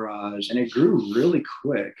out of my garage, and it grew really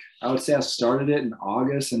quick. I would say I started it in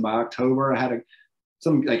August, and by October I had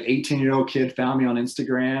some like 18-year-old kid found me on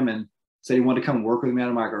Instagram and said he wanted to come work with me out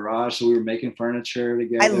of my garage. So we were making furniture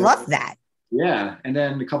together. I love that. Yeah. And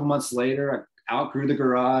then a couple months later, I outgrew the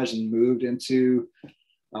garage and moved into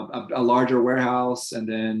a larger warehouse, and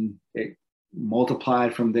then it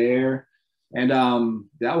multiplied from there. And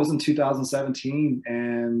that was in 2017.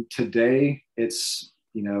 And today it's,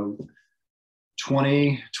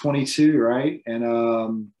 2022, right? And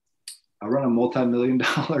I run a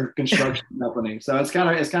multi-million-dollar construction company. So it's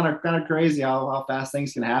kind of crazy how fast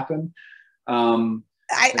things can happen.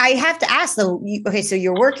 I have to ask though. Okay, so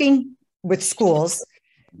you're working with schools.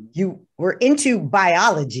 You were into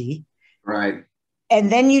biology, right?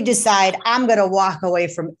 And then you decide, I'm going to walk away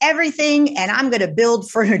from everything and I'm going to build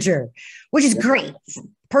furniture, which is great.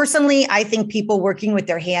 Personally, I think people working with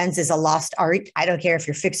their hands is a lost art. I don't care if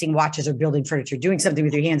you're fixing watches or building furniture. Doing something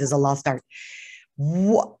with your hands is a lost art.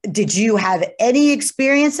 Did you have any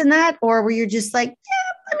experience in that? Or were you just like,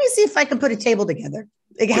 yeah, let me see if I can put a table together?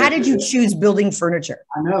 Like, how did you choose building furniture?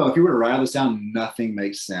 I know, if you were to write this down, nothing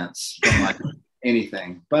makes sense from like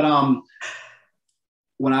anything. But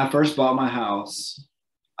when I first bought my house,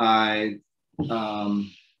 I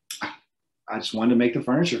just wanted to make the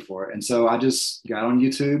furniture for it. And so I just got on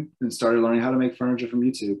YouTube and started learning how to make furniture from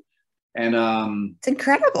YouTube. And it's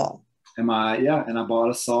incredible. And I bought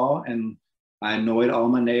a saw, and I annoyed all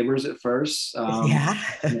my neighbors at first. Yeah.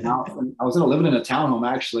 I was living in a townhome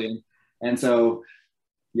actually. And so,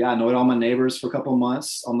 yeah, I annoyed all my neighbors for a couple of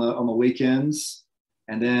months on the weekends.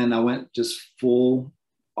 And then I went just full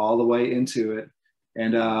all the way into it.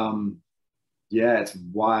 And yeah, it's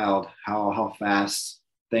wild how fast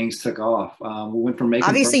things took off. We went from making.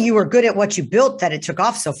 Obviously, you were good at what you built that it took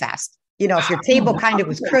off so fast. If your table kind of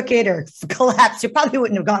was crooked or collapsed, it probably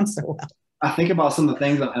wouldn't have gone so well. I think about some of the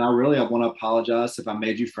things, and I want to apologize if I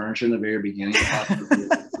made you furniture in the very beginning.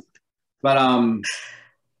 But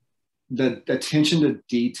the attention to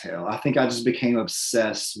detail, I think I just became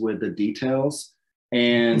obsessed with the details.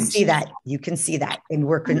 And you can see that in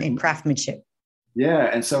work in craftsmanship. Yeah.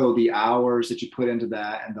 And so the hours that you put into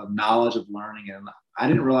that and the knowledge of learning, and I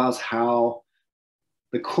didn't realize how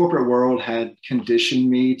the corporate world had conditioned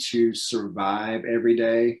me to survive every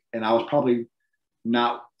day. And I was probably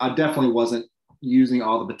not, I definitely wasn't using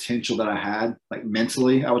all the potential that I had, like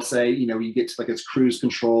mentally. I would say, you know, you get to like this cruise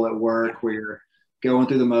control at work where you're going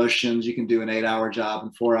through the motions. You can do an 8-hour job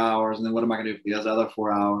in 4 hours. And then what am I going to do for those other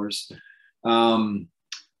 4 hours?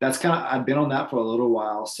 That's kind of, I've been on that for a little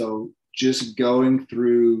while. So just going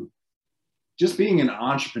through, just being an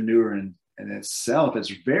entrepreneur in itself is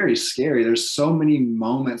very scary. There's so many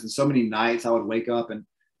moments and so many nights I would wake up and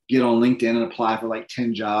get on LinkedIn and apply for like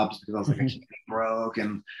 10 jobs because I was like, I keep being broke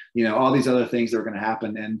and, you know, all these other things that were going to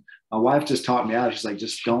happen. And my wife just taught me out. She's like,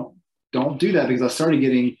 just don't do that, because I started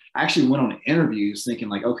getting, I actually went on interviews thinking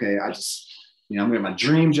like, okay, I just, you know, I'm going to get my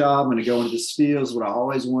dream job. I'm going to go into this field, is what I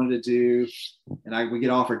always wanted to do. And I would get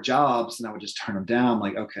offered jobs and I would just turn them down.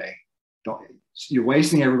 Like, okay, you're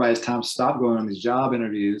wasting everybody's time. Stop going on these job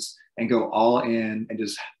interviews and go all in and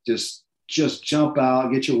just jump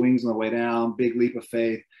out, get your wings on the way down, big leap of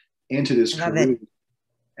faith into this career.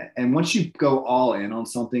 And once you go all in on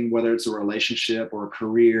something, whether it's a relationship or a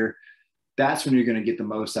career, that's when you're going to get the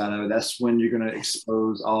most out of it. That's when you're going to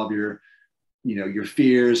expose all of your, you know, your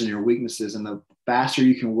fears and your weaknesses. And the faster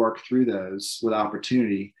you can work through those with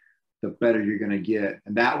opportunity, the better you're going to get.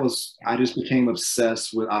 And I just became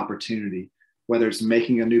obsessed with opportunity, whether it's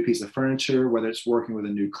making a new piece of furniture, whether it's working with a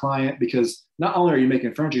new client, because not only are you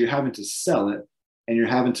making furniture, you're having to sell it and you're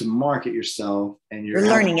having to market yourself and you're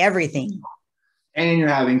learning everything. And you're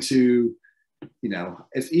having to, you know,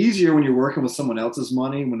 it's easier when you're working with someone else's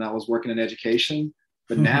money. When I was working in education,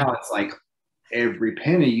 but now it's like every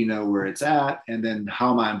penny, you know where it's at. And then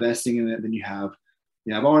how am I investing in it? Then you have,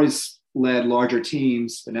 you know, I've always led larger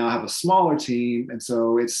teams, but now I have a smaller team. And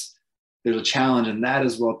so there's a challenge in that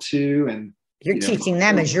as well too. And you're teaching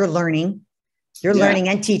them as you're learning. You're learning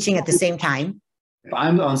and teaching at the same time. If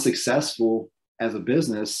I'm unsuccessful as a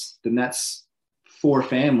business, then that's 4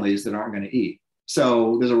 families that aren't going to eat.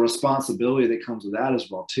 So there's a responsibility that comes with that as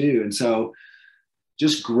well too. And so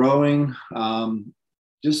just growing,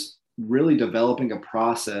 just really developing a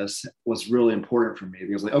process was really important for me,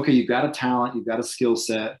 because like, okay, you've got a talent, you've got a skill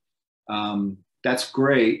set. That's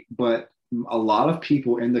great. But a lot of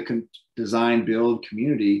people in the design build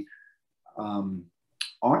community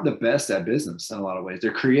aren't the best at business in a lot of ways.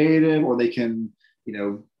 They're creative, or they can, you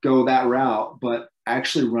know, go that route, but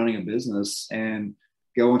actually running a business and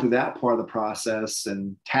going through that part of the process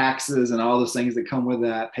and taxes and all those things that come with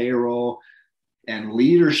that, payroll and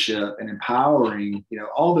leadership and empowering, you know,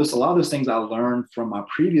 a lot of those things I learned from my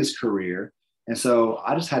previous career. And so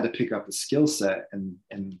I just had to pick up the skill set in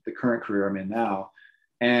the current career I'm in now.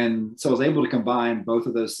 And so I was able to combine both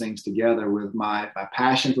of those things together with my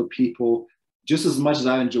passion for people. Just as much as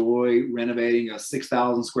I enjoy renovating a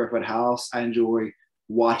 6,000 square foot house, I enjoy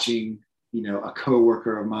watching, you know, a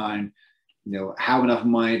coworker of mine, you know, have enough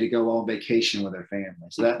money to go on vacation with their family.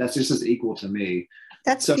 So that's just as equal to me.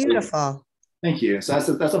 That's beautiful. Thank you. So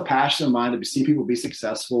that's a passion of mine, to see people be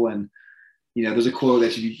successful. And, you know, there's a quote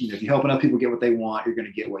that if you help enough people get what they want, you're going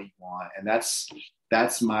to get what you want. And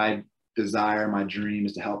that's my desire. My dream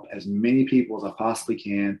is to help as many people as I possibly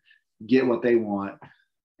can get what they want.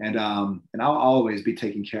 And I'll always be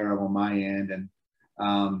taken care of on my end.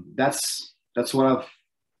 And that's what I've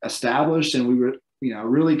established. And we were, you know,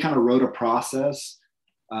 really kind of wrote a process.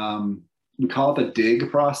 We call it the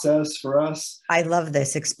dig process for us. I love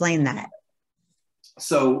this. Explain that.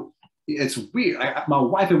 So it's weird. My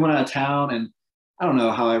wife had went out of town, and I don't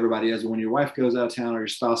know how everybody is, but when your wife goes out of town or your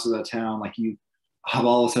spouse goes out of town, like you have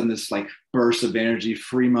all of a sudden this like burst of energy,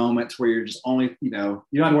 free moments where you're just only, you know,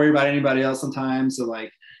 you don't have to worry about anybody else sometimes. So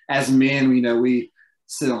like as men, you know, we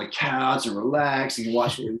sit on the couch and relax and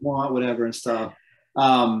watch what we want, whatever and stuff.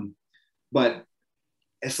 But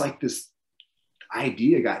it's like this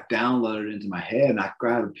idea got downloaded into my head, and I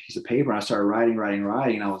grabbed a piece of paper and I started writing,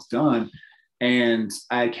 and I was done. And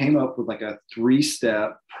I came up with like a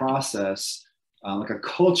 3-step process, like a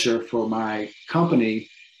culture for my company,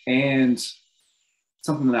 and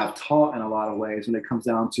something that I've taught in a lot of ways when it comes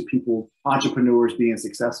down to people, entrepreneurs being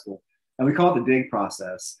successful. And we call it the dig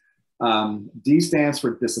process. D stands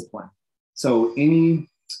for discipline. So you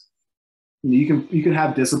can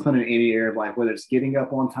have discipline in any area of life, whether it's getting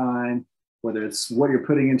up on time, whether it's what you're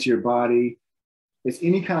putting into your body. It's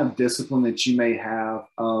any kind of discipline that you may have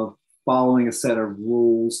of following a set of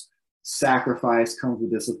rules. Sacrifice comes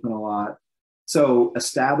with discipline a lot. So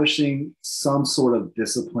establishing some sort of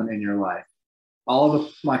discipline in your life. All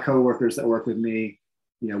of my coworkers that work with me,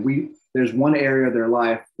 you know, there's one area of their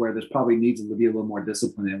life where there's probably needs to be a little more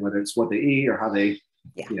discipline in, whether it's what they eat or how they,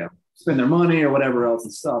 you know, spend their money or whatever else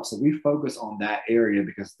and stuff. So we focus on that area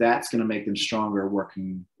because that's going to make them stronger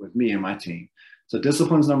working with me and my team. So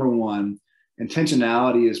discipline is number one.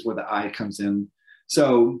 Intentionality is where the I comes in.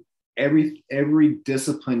 So every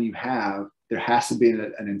discipline you have, there has to be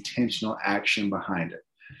an intentional action behind it.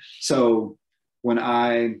 So when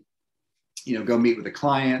I, go meet with the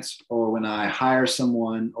clients, or when I hire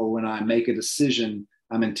someone, or when I make a decision,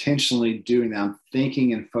 I'm intentionally doing that. I'm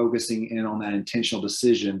thinking and focusing in on that intentional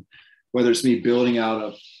decision, whether it's me building out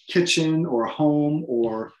a kitchen or a home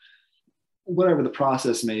or whatever the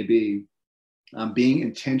process may be. I'm being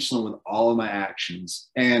intentional with all of my actions.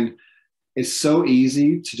 And it's so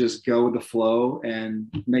easy to just go with the flow. And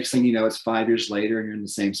next thing you know, it's 5 years later and you're in the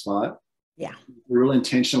same spot. Yeah. You're really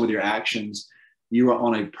intentional with your actions. You are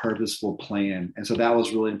on a purposeful plan. And so that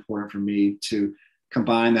was really important for me to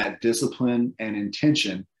combine that discipline and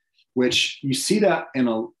intention, which you see that in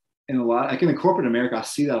a lot, like in the corporate America, I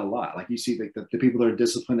see that a lot. Like you see like the people that are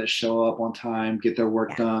disciplined, that show up on time, get their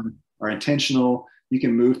work done, are intentional. You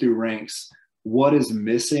can move through ranks. What is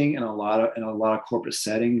missing in a lot of corporate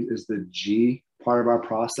settings is the G part of our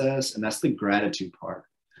process, and that's the gratitude part.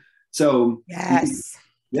 So yes.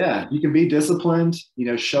 You can be disciplined,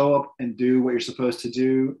 show up and do what you're supposed to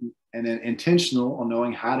do, and then intentional on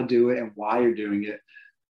knowing how to do it and why you're doing it.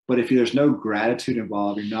 But if there's no gratitude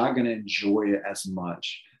involved, you're not going to enjoy it as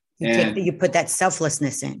much. You put that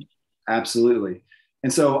selflessness in. Absolutely.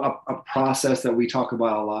 And so a process that we talk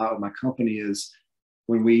about a lot with my company is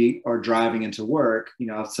when we are driving into work,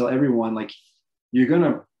 I'll tell everyone, like,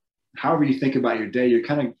 however you think about your day, you're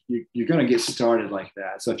going to get started like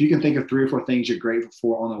that. So if you can think of 3 or 4 things you're grateful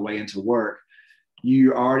for on the way into work,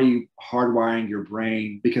 you're already hardwiring your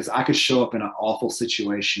brain, because I could show up in an awful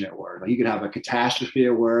situation at work. Like you could have a catastrophe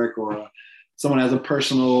at work, or someone has a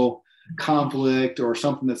personal conflict or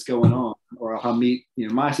something that's going on, or if I meet,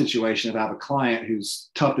 my situation, if I have a client who's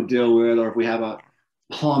tough to deal with, or if we have a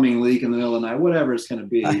plumbing leak in the middle of the night, whatever it's going to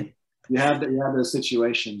be, you have those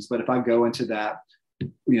situations. But if I go into that,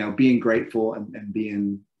 being grateful and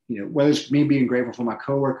being, whether it's me being grateful for my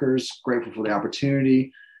coworkers, grateful for the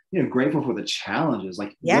opportunity, grateful for the challenges,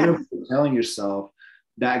 like whatever you're telling yourself,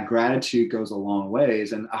 that gratitude goes a long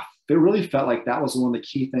ways. And it really felt like that was one of the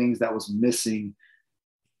key things that was missing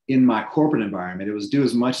in my corporate environment. It was do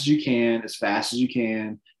as much as you can, as fast as you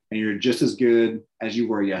can, and you're just as good as you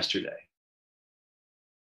were yesterday.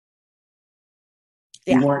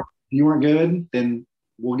 Yeah. If you weren't good, then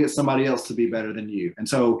we'll get somebody else to be better than you. And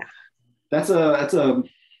so I just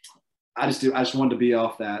wanted to be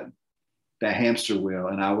off that hamster wheel,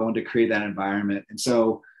 and I wanted to create that environment. And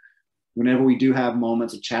so whenever we do have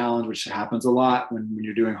moments of challenge, which happens a lot when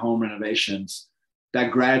you're doing home renovations,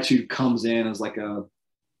 that gratitude comes in as like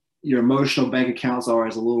your emotional bank accounts are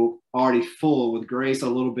as a little already full with grace a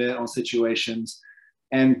little bit on situations,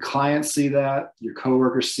 and clients see that, your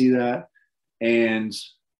coworkers see that. And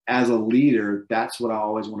as a leader, that's what I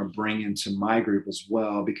always want to bring into my group as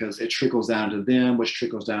well, because it trickles down to them, which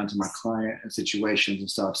trickles down to my client and situations and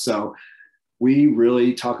stuff. So we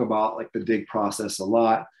really talk about like the dig process a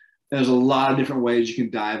lot. There's a lot of different ways you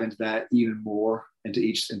can dive into that even more into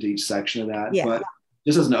each section of that. Yeah. But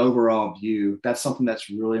just as an overall view, that's something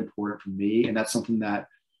that's really important for me. And that's something that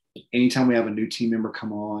anytime we have a new team member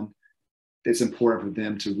come on, it's important for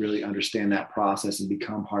them to really understand that process and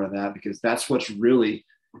become part of that, because that's what's really,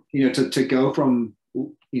 to go from, and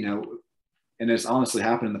it's honestly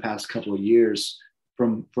happened in the past couple of years,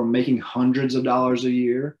 from making hundreds of dollars a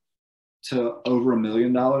year to over $1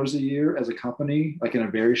 million a year as a company, like in a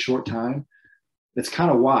very short time. It's kind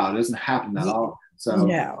of wild. It doesn't happen that often. So,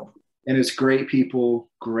 no. And it's great people,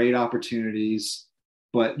 great opportunities,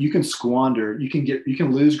 but you can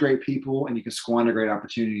lose great people and you can squander great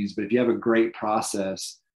opportunities. But if you have a great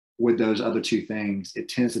process with those other 2 things, it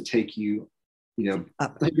tends to take you,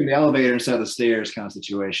 up in the elevator instead of the stairs kind of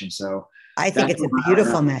situation. So I think it's a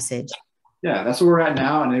beautiful message. Yeah, that's where we're at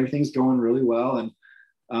now, and everything's going really well. And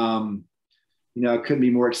I couldn't be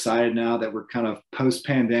more excited now that we're kind of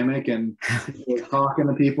post-pandemic and we're talking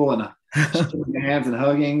to people and shaking hands and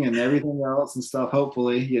hugging and everything else and stuff,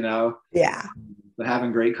 hopefully, Yeah. But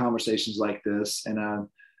having great conversations like this. And,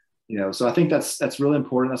 so I think that's really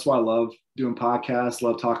important. That's why I love doing podcasts,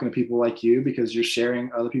 love talking to people like you, because you're sharing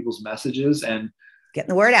other people's messages and getting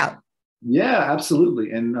the word out. Yeah,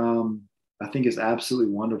 absolutely. And I think it's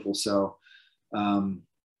absolutely wonderful. So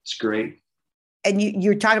it's great. And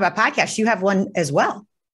you're talking about podcasts. You have one as well.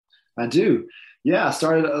 I do. Yeah. I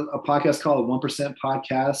started a podcast called 1%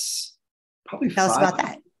 Podcasts. Tell us about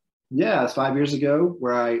that. Yeah. It's 5 years ago,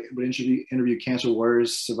 where I would interview cancer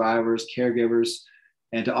warriors, survivors, caregivers,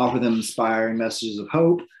 and to offer them inspiring messages of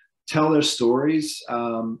hope tell their stories.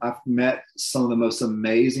 I've met some of the most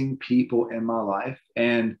amazing people in my life,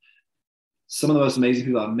 and some of the most amazing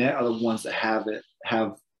people I've met are the ones that have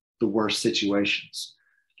the worst situations.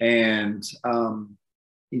 And,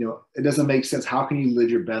 it doesn't make sense. How can you live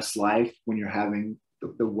your best life when you're having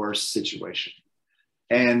the worst situation?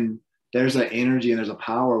 And there's an energy and there's a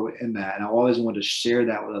power in that. And I always wanted to share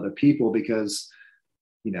that with other people because,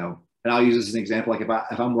 and I'll use this as an example. Like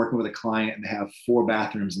if I'm working with a client and they have 4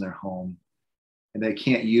 bathrooms in their home and they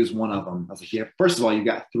can't use one of them, I was like, yeah, first of all, you've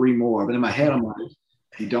got 3 more. But in my head, I'm like,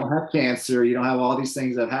 you don't have cancer. You don't have all these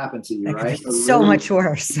things that have happened to you, right? So really, much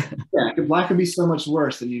worse. Yeah, life could be so much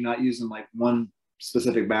worse than you not using like one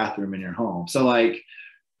specific bathroom in your home. So like,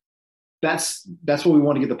 that's what we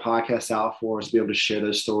want to get the podcast out for, is to be able to share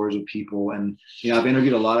those stories with people. And, I've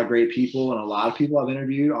interviewed a lot of great people, and a lot of people I've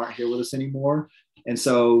interviewed aren't here with us anymore. And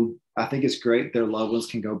so I think it's great their loved ones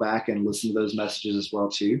can go back and listen to those messages as well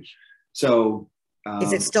too. So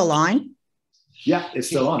is it still on? Yeah, it's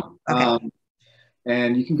still on. Okay.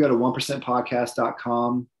 And you can go to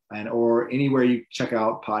 1%podcast.com or anywhere you check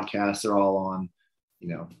out podcasts. They're all on,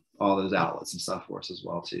 all those outlets and stuff for us as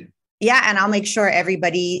well too. Yeah. And I'll make sure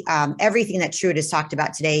everybody, everything that Truitt has talked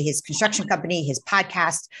about today, his construction company, his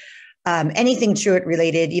podcast, anything Truitt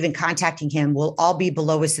related, even contacting him, will all be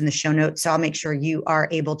below us in the show notes. So I'll make sure you are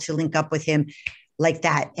able to link up with him like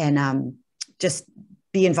that and just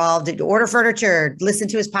be involved, order furniture, listen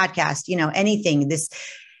to his podcast, anything.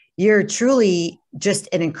 You're truly just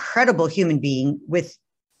an incredible human being with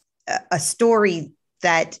a story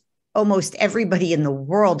that almost everybody in the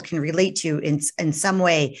world can relate to in some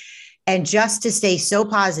way. And just to stay so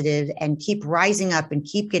positive and keep rising up and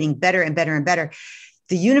keep getting better and better and better.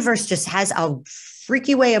 The universe just has a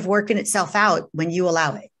freaky way of working itself out when you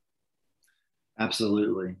allow it.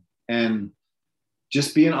 Absolutely. And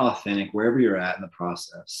just being authentic wherever you're at in the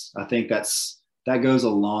process. I think that goes a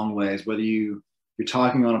long ways. Whether you're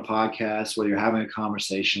talking on a podcast, whether you're having a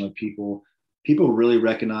conversation with people really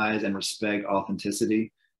recognize and respect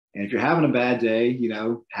authenticity. And if you're having a bad day,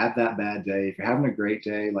 have that bad day. If you're having a great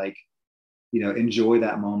day, enjoy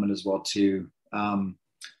that moment as well too.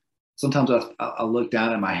 Sometimes I look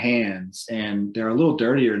down at my hands and they're a little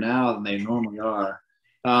dirtier now than they normally are.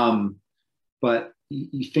 But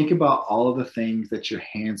you think about all of the things that your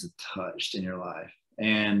hands have touched in your life,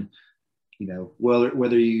 and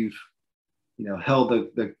whether you've held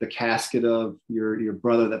the casket of your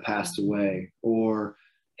brother that passed away, or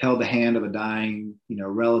held the hand of a dying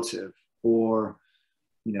relative, or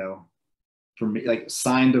for me, like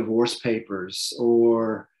signed divorce papers,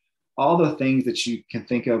 or all the things that you can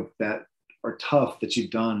think of that are tough that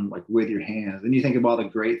you've done like with your hands. And you think about the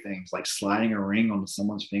great things like sliding a ring onto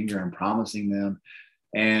someone's finger and promising them,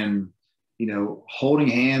 and holding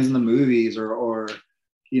hands in the movies, or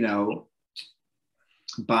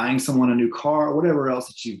buying someone a new car, or whatever else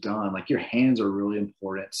that you've done. Like, your hands are really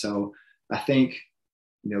important. So I think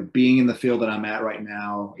being in the field that I'm at right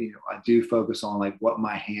now, I do focus on like what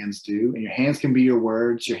my hands do. And your hands can be your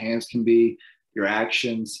words, your hands can be your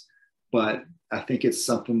actions. But I think it's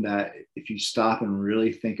something that if you stop and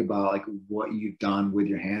really think about like what you've done with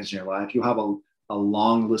your hands in your life, you'll have a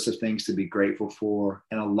long list of things to be grateful for,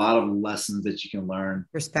 and a lot of lessons that you can learn.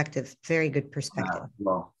 Perspective. Very good perspective.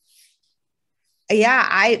 Well, yeah.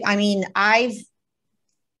 I mean, and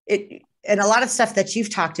a lot of stuff that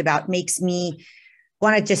you've talked about makes me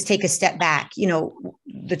want to just take a step back.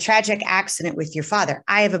 The tragic accident with your father.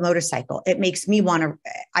 I have a motorcycle. It makes me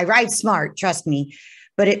I ride smart, trust me,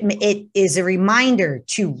 but it is a reminder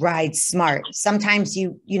to ride smart. Sometimes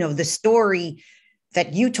the story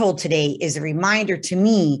that you told today is a reminder to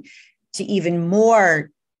me to even more,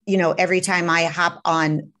 every time I hop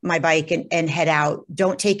on my bike and head out,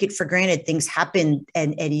 don't take it for granted. Things happen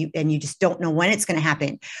and you just don't know when it's going to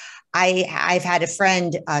happen. I've had a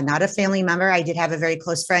friend, not a family member. I did have a very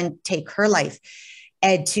close friend take her life,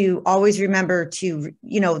 and to always remember to,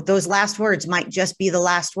 those last words might just be the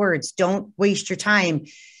last words. Don't waste your time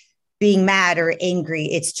being mad or angry.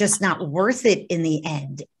 It's just not worth it in the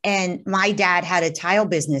end. And my dad had a tile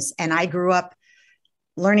business, and I grew up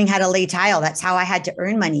learning how to lay tile. That's how I had to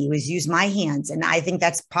earn money, was use my hands. And I think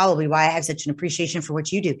that's probably why I have such an appreciation for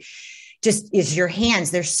what you do. Just is your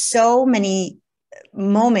hands. There's so many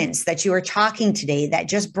moments that you were talking today that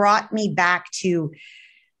just brought me back to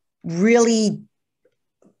really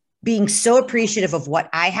being so appreciative of what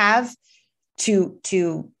I have, to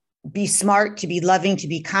be smart, to be loving, to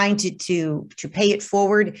be kind, to pay it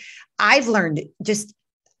forward. I've learned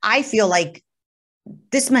I feel like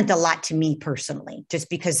this meant a lot to me personally, just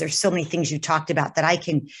because there's so many things you talked about that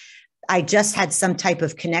I just had some type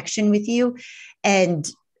of connection with you. And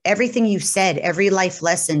everything you said, every life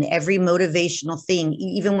lesson, every motivational thing,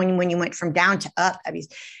 even when you went from down to up, I mean,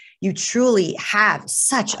 you truly have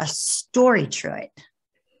such a story, Truitt.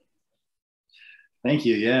 Thank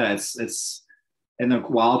you. Yeah, and the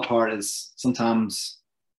wild part is sometimes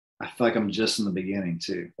I feel like I'm just in the beginning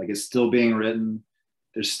too. Like it's still being written.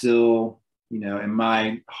 There's still, in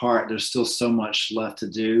my heart, there's still so much left to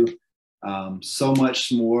do, so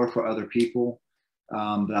much more for other people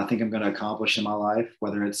that I think I'm going to accomplish in my life,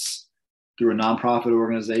 whether it's through a nonprofit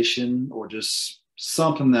organization or just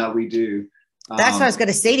something that we do. That's what I was going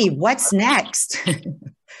to say to you. What's next?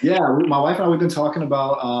 Yeah, my wife and I, we've been talking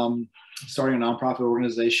about starting a nonprofit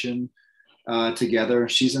organization together.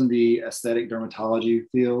 She's in the aesthetic dermatology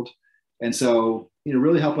field. And so,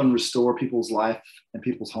 really helping restore people's life and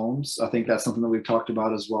people's homes. I think that's something that we've talked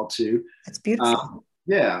about as well too. That's beautiful.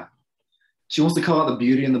 Yeah. She wants to call it the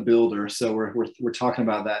beauty and the builder. So we're talking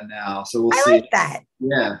about that now. So we'll see. I like that.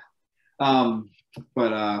 Yeah.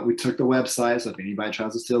 But we took the website. So if anybody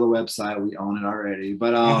tries to steal the website, we own it already.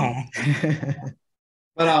 But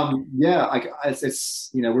yeah, like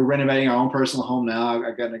it's we're renovating our own personal home now.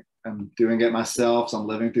 I'm doing it myself, so I'm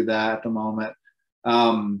living through that at the moment.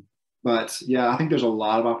 But yeah, I think there's a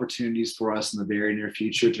lot of opportunities for us in the very near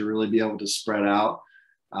future to really be able to spread out,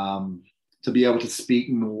 to be able to speak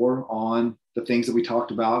more on the things that we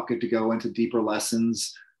talked about, get to go into deeper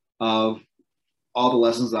lessons of all the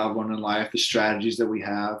lessons that I've learned in life, the strategies that we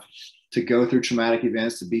have to go through traumatic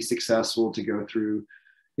events, to be successful, to go through,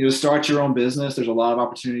 start your own business. There's a lot of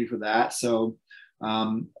opportunity for that. So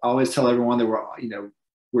I always tell everyone that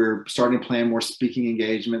we're starting to plan more speaking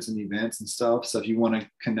engagements and events and stuff. So if you want to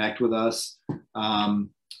connect with us, I'm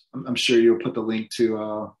sure you'll put the link to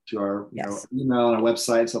our yes. email and our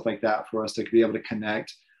website and stuff like that for us to be able to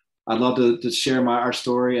connect. I'd love to share our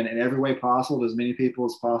story in every way possible to as many people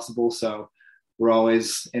as possible. So we're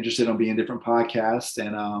always interested in being different podcasts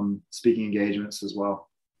and speaking engagements as well.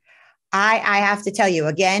 I have to tell you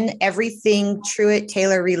again, everything Truitt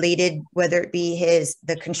Taylor related, whether it be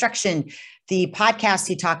the construction, the podcast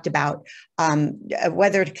he talked about,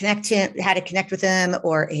 whether to connect him, how to connect with him,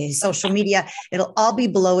 or his social media, it'll all be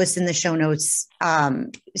below us in the show notes,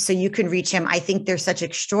 so you can reach him. I think there's such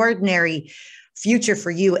extraordinary future for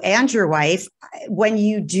you and your wife when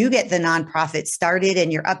you do get the nonprofit started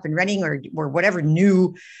and you're up and running, or whatever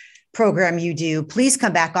new program you do. Please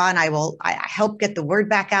come back on. I help get the word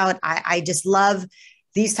back out. I just love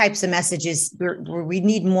these types of messages. We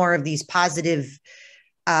need more of these positive,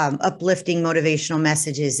 uplifting, motivational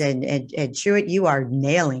messages. And Truitt, you are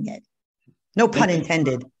nailing it. No pun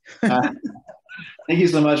intended. Thank you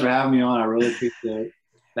so much for having me on. I really appreciate it.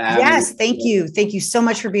 Yes, thank you. Thank you so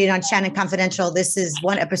much for being on Shannon Confidential. This is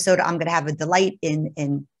one episode I'm going to have a delight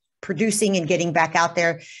in producing and getting back out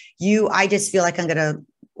there. I just feel like I'm going to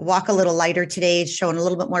walk a little lighter today, showing a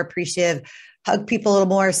little bit more appreciative, hug people a little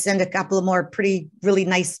more, send a couple of more really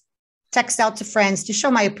nice texts out to friends to show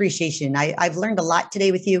my appreciation. I've learned a lot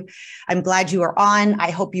today with you. I'm glad you are on. I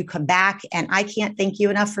hope you come back. And I can't thank you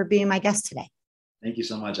enough for being my guest today. Thank you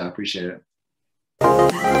so much. I appreciate it.